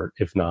support,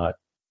 if not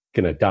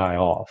going to die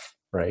off,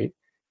 right?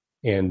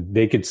 And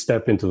they could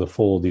step into the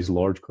fold, these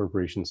large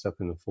corporations step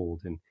in the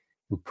fold and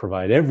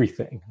provide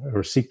everything,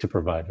 or seek to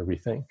provide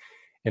everything.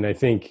 And I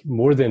think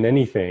more than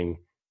anything,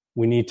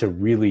 we need to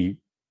really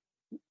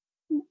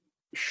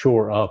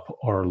shore up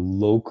our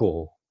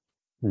local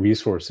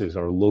resources,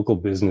 our local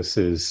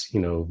businesses,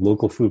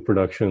 local food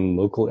production,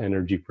 local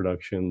energy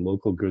production,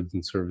 local goods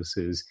and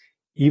services.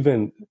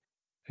 Even,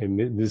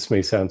 and this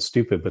may sound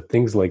stupid, but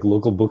things like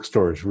local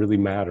bookstores really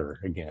matter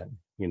again,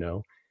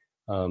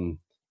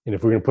 and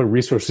if we're going to put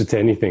resources to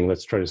anything,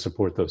 let's try to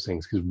support those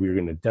things, because we're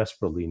going to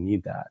desperately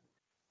need that,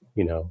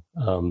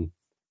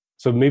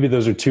 so maybe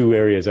those are two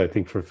areas I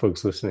think for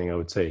folks listening, I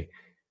would say,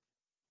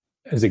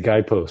 as a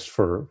guidepost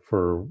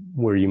for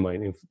where you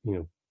might,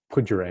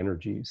 put your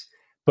energies.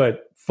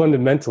 But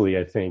fundamentally,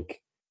 I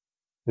think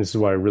this is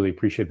why I really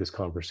appreciate this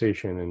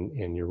conversation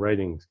and your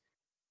writings,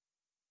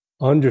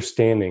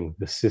 understanding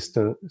the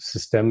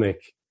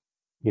systemic,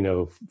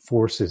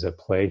 forces at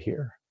play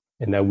here,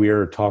 and that we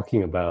are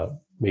talking about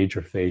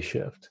major phase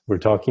shift. We're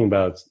talking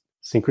about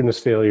synchronous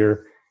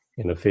failure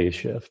and a phase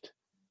shift.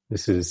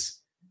 This is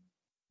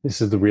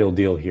the real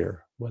deal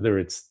here, whether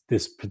it's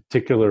this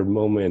particular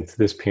moment,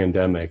 this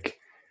pandemic,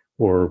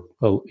 or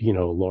a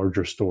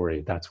larger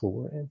story. That's what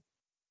we're in.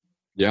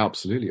 Yeah,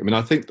 absolutely. I mean,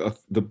 I think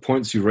the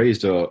points you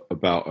raised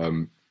about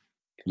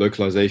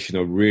localization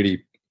are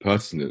really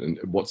pertinent. And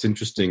what's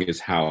interesting is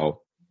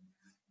how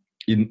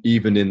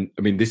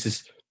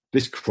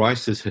this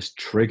crisis has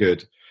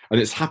triggered, and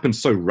it's happened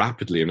so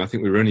rapidly, and I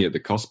think we're only at the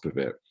cusp of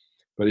it.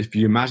 But if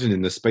you imagine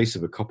in the space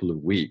of a couple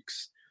of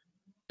weeks,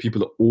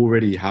 people are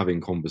already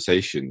having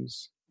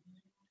conversations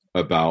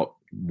about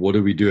what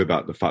do we do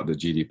about the fact that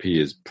GDP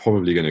is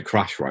probably going to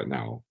crash right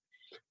now?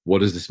 What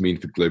does this mean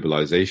for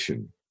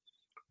globalization?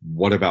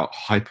 What about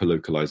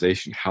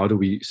hyperlocalization? How do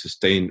we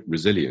sustain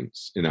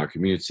resilience in our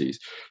communities?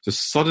 So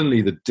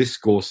suddenly the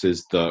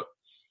discourses that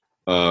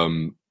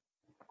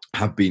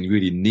have been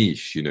really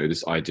niche,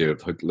 this idea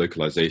of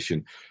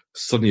localization,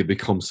 suddenly have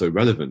become so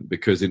relevant,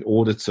 because in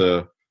order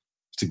to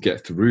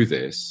get through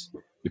this,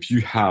 if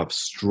you have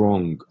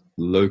strong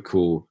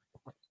local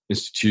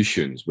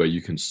institutions where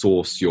you can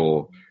source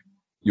your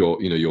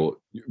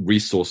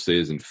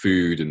resources and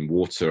food and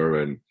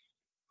water and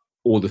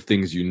all the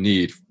things you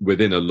need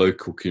within a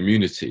local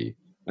community,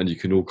 and you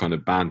can all kind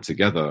of band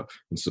together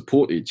and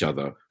support each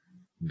other,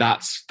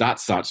 that's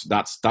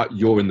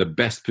you're in the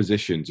best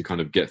position to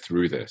kind of get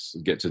through this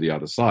and get to the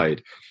other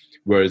side.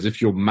 Whereas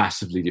if you're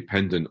massively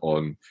dependent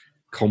on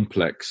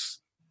complex,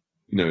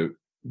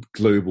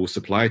 global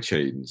supply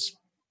chains,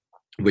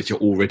 which are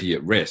already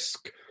at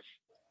risk,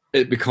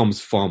 it becomes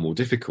far more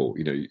difficult.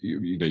 You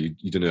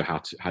don't know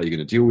how you're going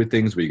to deal with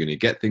things, where you're going to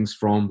get things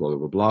from, blah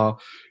blah blah.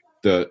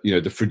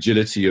 The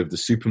fragility of the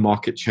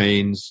supermarket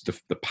chains,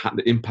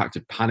 the impact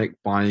of panic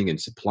buying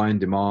and supply and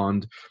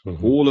demand,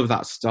 all of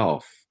that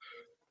stuff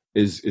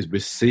is we're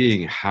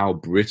seeing how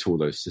brittle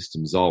those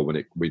systems are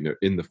when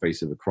in the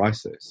face of a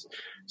crisis.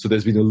 So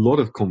there's been a lot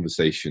of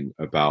conversation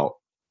about,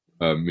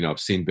 I've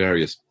seen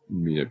various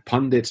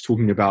pundits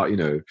talking about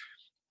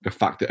the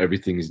fact that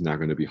everything is now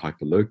going to be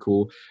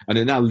hyperlocal, and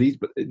it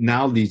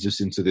now leads us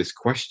into this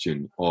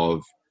question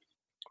of,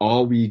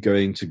 are we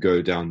going to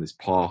go down this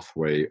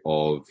pathway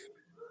of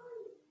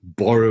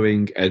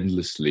borrowing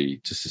endlessly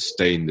to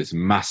sustain this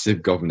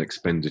massive government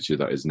expenditure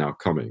that is now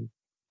coming?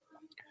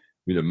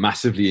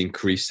 Massively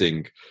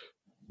increasing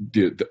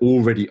the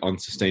already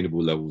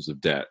unsustainable levels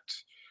of debt,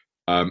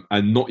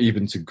 and not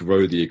even to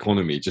grow the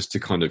economy, just to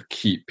kind of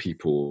keep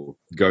people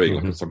going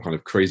like some kind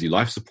of crazy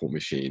life support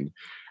machine.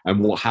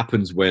 And what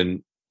happens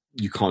when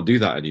you can't do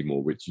that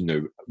anymore, which,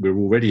 we're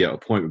already at a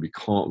point where we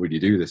can't really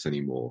do this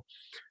anymore.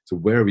 So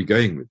where are we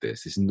going with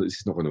this? This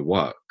is not going to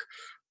work.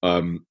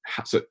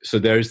 So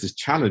there is this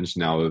challenge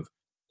now of,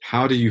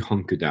 how do you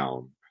hunker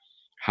down?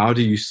 How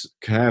do you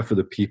care for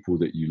the people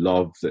that you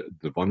love,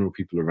 the vulnerable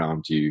people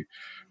around you,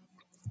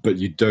 but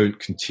you don't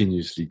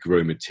continuously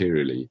grow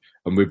materially?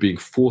 And we're being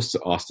forced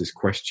to ask this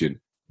question: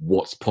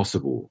 what's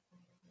possible,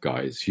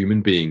 guys?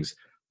 Human beings,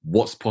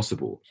 what's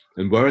possible?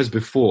 And whereas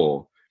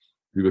before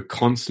we were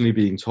constantly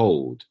being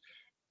told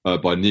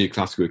by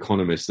neoclassical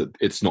economists that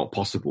it's not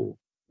possible,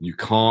 you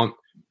can't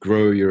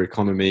grow your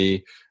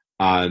economy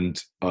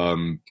and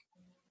kind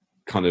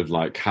of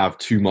like have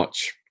too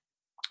much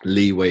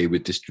leeway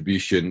with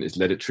distribution, is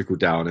let it trickle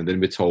down. And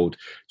then we're told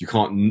you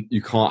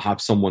can't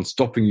have someone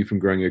stopping you from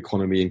growing your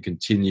economy and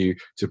continue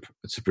to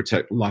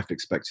protect life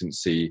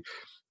expectancy.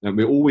 And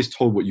we're always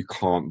told what you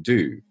can't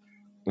do.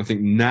 I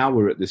think now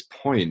we're at this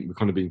point, we're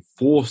kind of being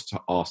forced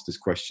to ask this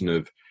question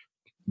of,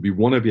 we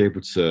want to be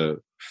able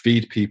to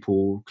feed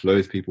people,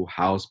 clothe people,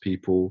 house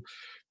people,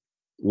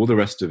 all the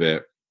rest of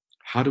it.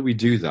 How do we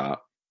do that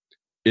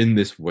in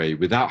this way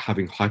without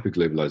having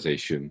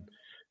hyperglobalization,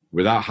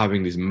 without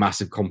having these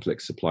massive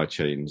complex supply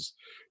chains,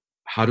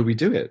 how do we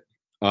do it?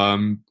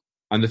 And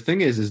the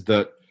thing is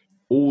that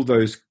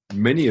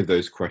many of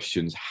those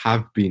questions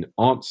have been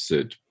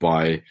answered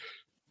by,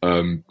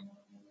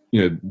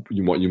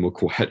 what you might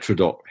call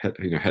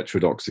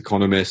heterodox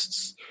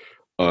economists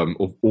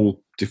of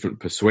all different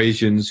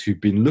persuasions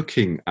who've been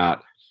looking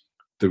at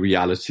the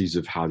realities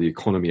of how the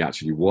economy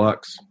actually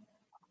works,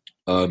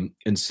 and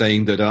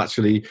saying that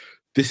actually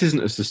this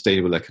isn't a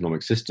sustainable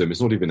economic system.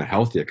 It's not even a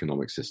healthy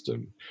economic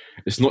system.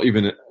 It's not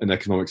even an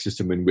economic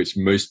system in which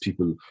most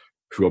people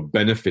who are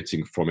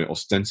benefiting from it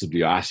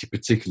ostensibly are actually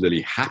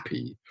particularly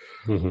happy.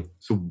 Mm-hmm.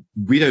 So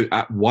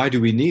why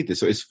do we need this?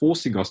 So it's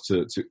forcing us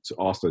to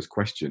ask those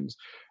questions.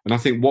 And I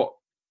think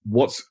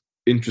what's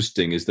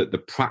interesting is that the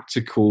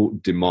practical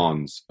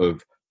demands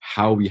of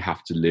how we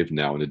have to live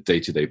now on a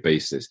day-to-day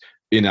basis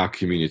in our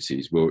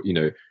communities. Well,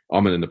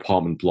 I'm in an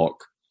apartment block.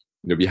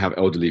 We have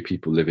elderly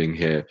people living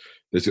here.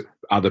 There's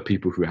other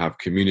people who have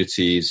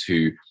communities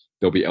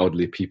there'll be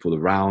elderly people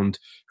around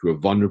who are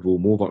vulnerable,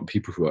 more vulnerable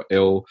people who are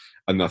ill.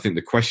 And I think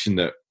the question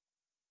that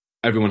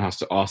everyone has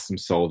to ask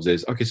themselves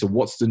is, okay, so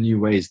what's the new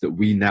ways that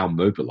we now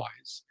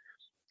mobilize?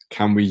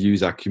 Can we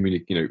use our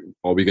community?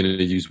 Are we going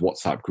to use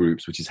WhatsApp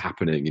groups, which is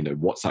happening?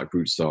 WhatsApp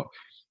groups are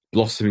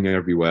blossoming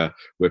everywhere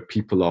where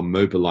people are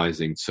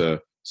mobilizing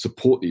to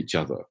support each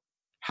other.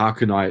 How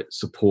can I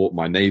support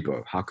my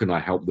neighbor? How can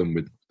I help them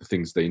with the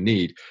things they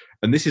need?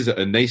 And this is at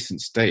a nascent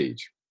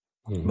stage.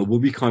 Mm-hmm. But will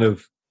we kind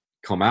of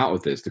come out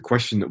of this? The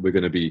question that we're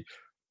going to be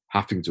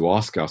having to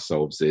ask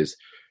ourselves is,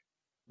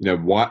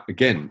 why,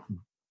 again,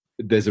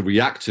 there's a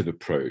reactive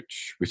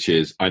approach, which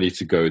is I need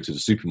to go to the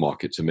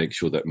supermarket to make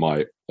sure that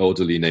my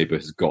elderly neighbor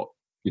has got,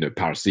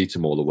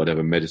 paracetamol or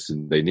whatever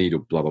medicine they need or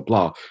blah, blah,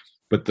 blah.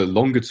 But the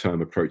longer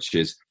term approach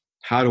is,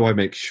 how do I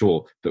make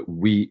sure that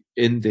we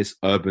in this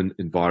urban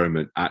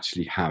environment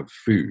actually have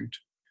food?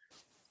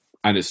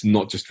 And it's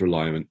not just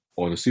reliant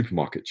on a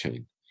supermarket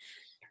chain.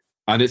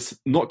 And it's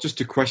not just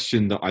a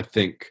question that I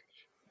think,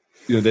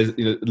 there's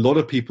a lot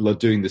of people are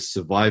doing this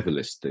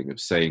survivalist thing of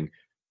saying,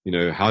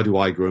 how do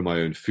I grow my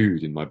own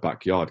food in my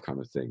backyard kind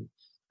of thing?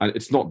 And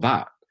it's not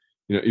that,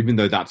 even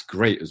though that's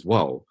great as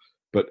well.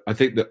 But I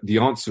think that the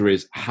answer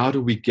is, how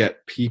do we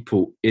get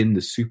people in the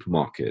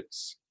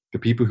supermarkets, the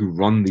people who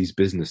run these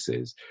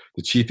businesses,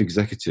 the chief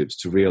executives,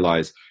 to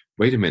realize,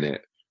 wait a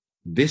minute,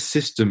 this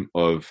system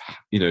of,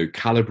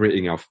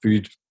 calibrating our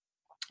food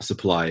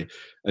supply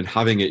and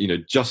having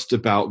it, just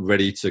about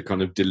ready to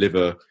kind of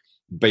deliver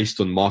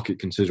based on market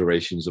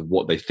considerations of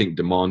what they think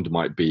demand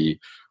might be,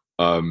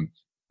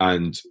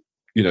 and,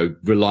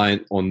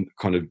 reliant on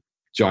kind of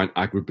giant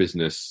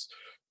agribusiness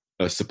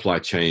supply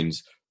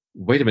chains.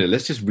 Wait a minute,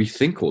 let's just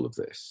rethink all of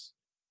this.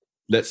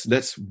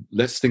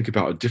 Let's think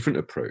about a different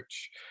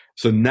approach.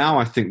 So now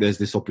I think there's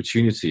this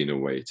opportunity in a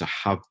way to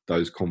have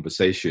those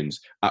conversations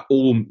at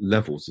all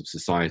levels of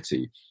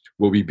society,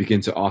 where we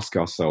begin to ask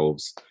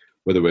ourselves,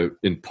 whether we're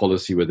in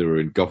policy, whether we're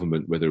in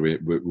government, whether we're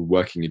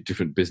working in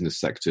different business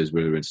sectors,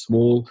 whether we're in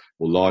small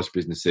or large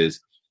businesses,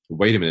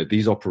 wait a minute,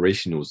 these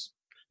operations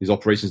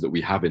that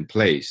we have in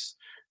place,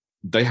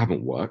 they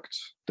haven't worked.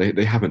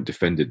 They haven't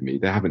defended me.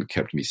 They haven't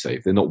kept me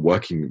safe. They're not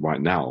working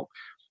right now.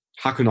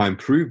 How can I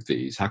improve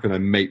these? How can I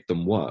make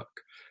them work?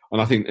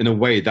 And I think in a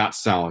way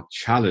that's our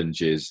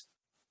challenge, is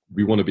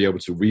we want to be able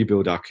to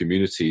rebuild our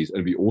communities,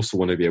 and we also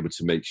want to be able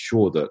to make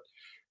sure that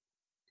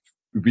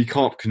we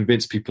can't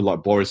convince people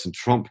like Boris and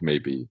Trump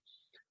maybe,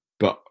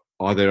 but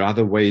are there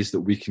other ways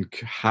that we can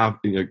have,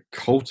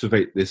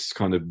 cultivate this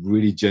kind of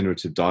really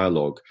generative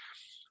dialogue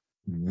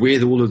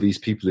with all of these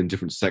people in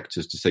different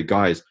sectors to say,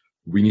 guys,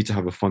 we need to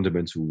have a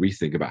fundamental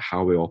rethink about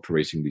how we're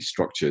operating these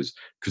structures,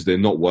 because they're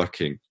not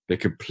working. They're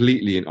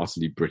completely and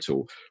utterly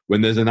brittle.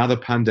 When there's another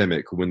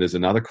pandemic, or when there's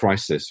another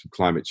crisis,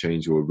 climate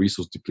change or a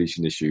resource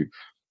depletion issue,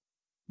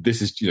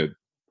 this is,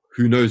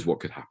 who knows what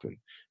could happen.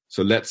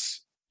 So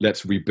let's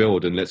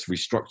rebuild and let's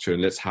restructure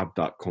and let's have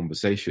that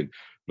conversation.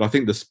 But I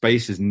think the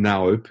space is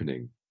now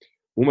opening.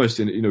 Almost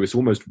in, it's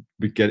almost,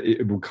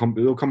 it'll come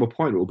a point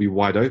where it will be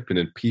wide open,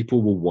 and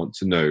people will want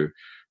to know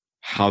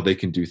how they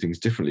can do things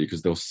differently,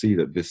 because they'll see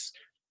that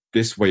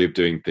this way of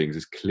doing things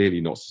is clearly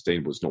not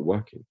sustainable. It's not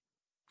working.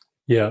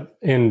 Yeah.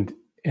 And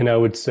I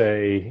would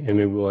say, and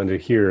maybe we'll end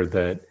it here,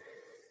 that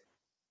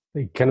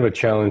kind of a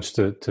challenge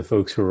to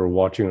folks who are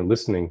watching or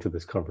listening to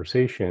this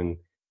conversation.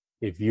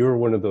 If you're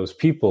one of those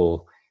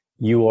people,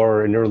 you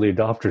are an early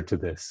adopter to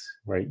this,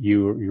 right?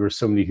 You're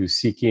somebody who's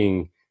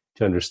seeking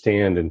to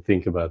understand and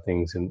think about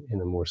things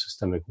in a more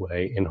systemic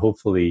way, and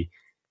hopefully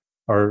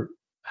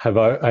have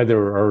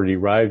either already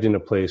arrived in a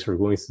place or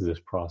going through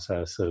this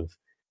process of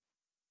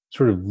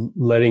sort of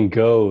letting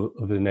go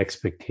of an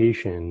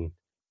expectation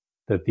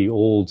that the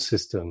old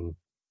system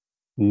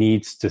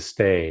needs to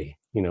stay,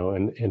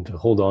 and to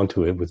hold on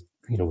to it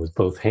with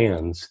both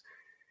hands.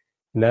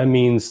 And that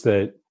means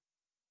that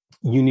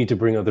you need to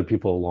bring other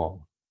people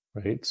along,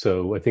 right?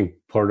 So I think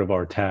part of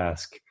our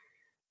task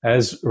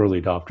as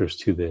early adopters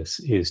to this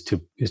is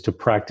to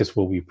practice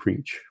what we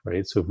preach,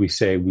 right? So if we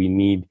say we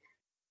need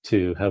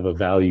to have a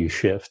value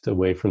shift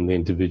away from the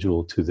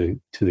individual to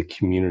the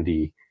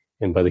community.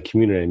 And by the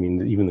community, I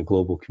mean even the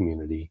global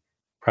community.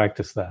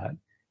 Practice that.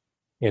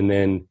 And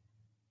then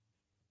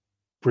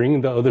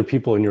bring the other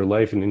people in your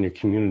life and in your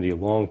community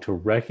along to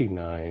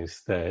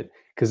recognize that,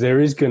 because there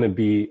is going to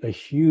be a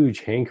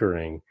huge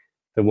hankering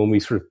that when we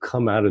sort of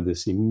come out of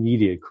this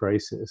immediate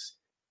crisis,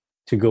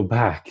 to go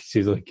back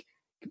to, like,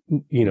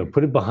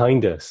 put it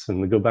behind us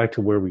and go back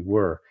to where we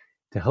were,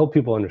 to help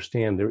people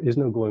understand there is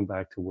no going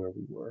back to where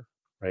we were,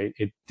 right?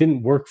 It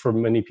didn't work for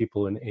many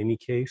people in any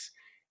case,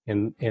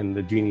 and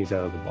the genie's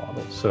out of the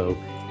bottle. So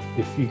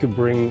if you could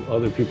bring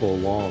other people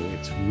along,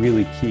 it's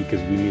really key,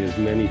 because we need as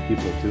many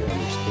people to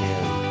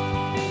understand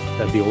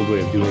that the old way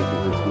of doing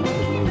things is no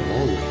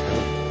longer tenable.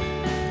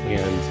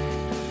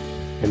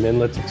 And then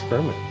let's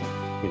experiment.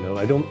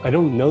 I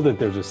don't know that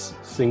there's a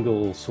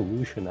single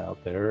solution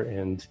out there,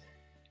 and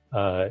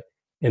the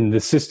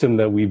system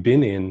that we've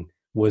been in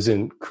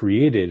wasn't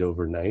created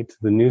overnight.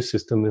 The new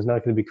system is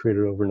not going to be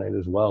created overnight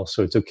as well.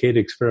 So it's okay to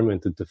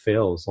experiment and to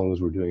fail, as long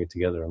as we're doing it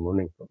together and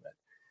learning from it.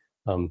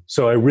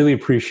 So I really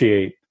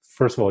appreciate,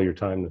 first of all, your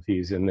time,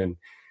 Nafeez, and then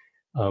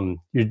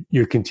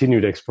your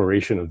continued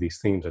exploration of these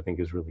themes, I think,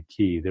 is really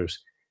key. There's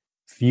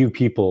few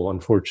people,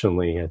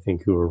 unfortunately, I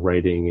think, who are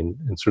writing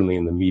and certainly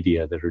in the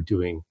media that are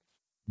doing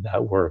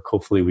that work.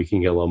 Hopefully we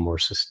can get a lot more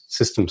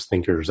systems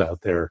thinkers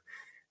out there,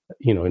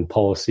 in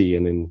policy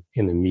and in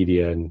the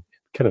media and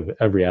kind of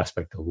every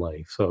aspect of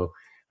life. So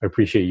I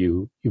appreciate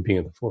you being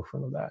at the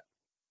forefront of that.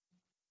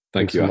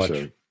 Thank you,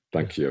 Asher.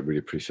 Thank you. I really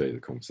appreciate the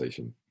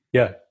conversation.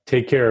 Yeah.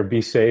 Take care.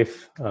 Be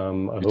safe. I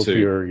hope too.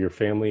 your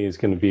family is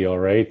going to be all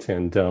right.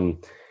 And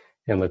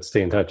let's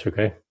stay in touch.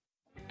 Okay.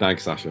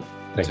 Thanks, Asher.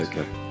 Thanks. Take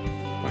care.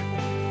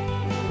 Bye.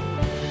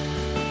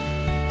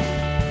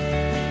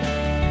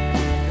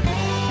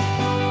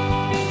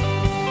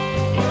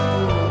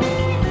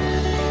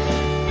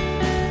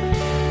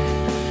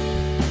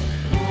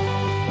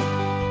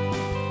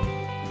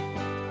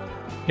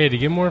 Hey, to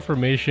get more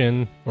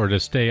information or to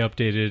stay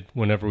updated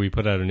whenever we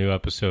put out a new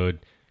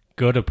episode,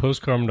 go to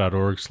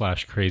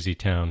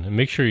postkarma.org/crazytown and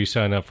make sure you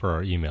sign up for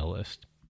our email list.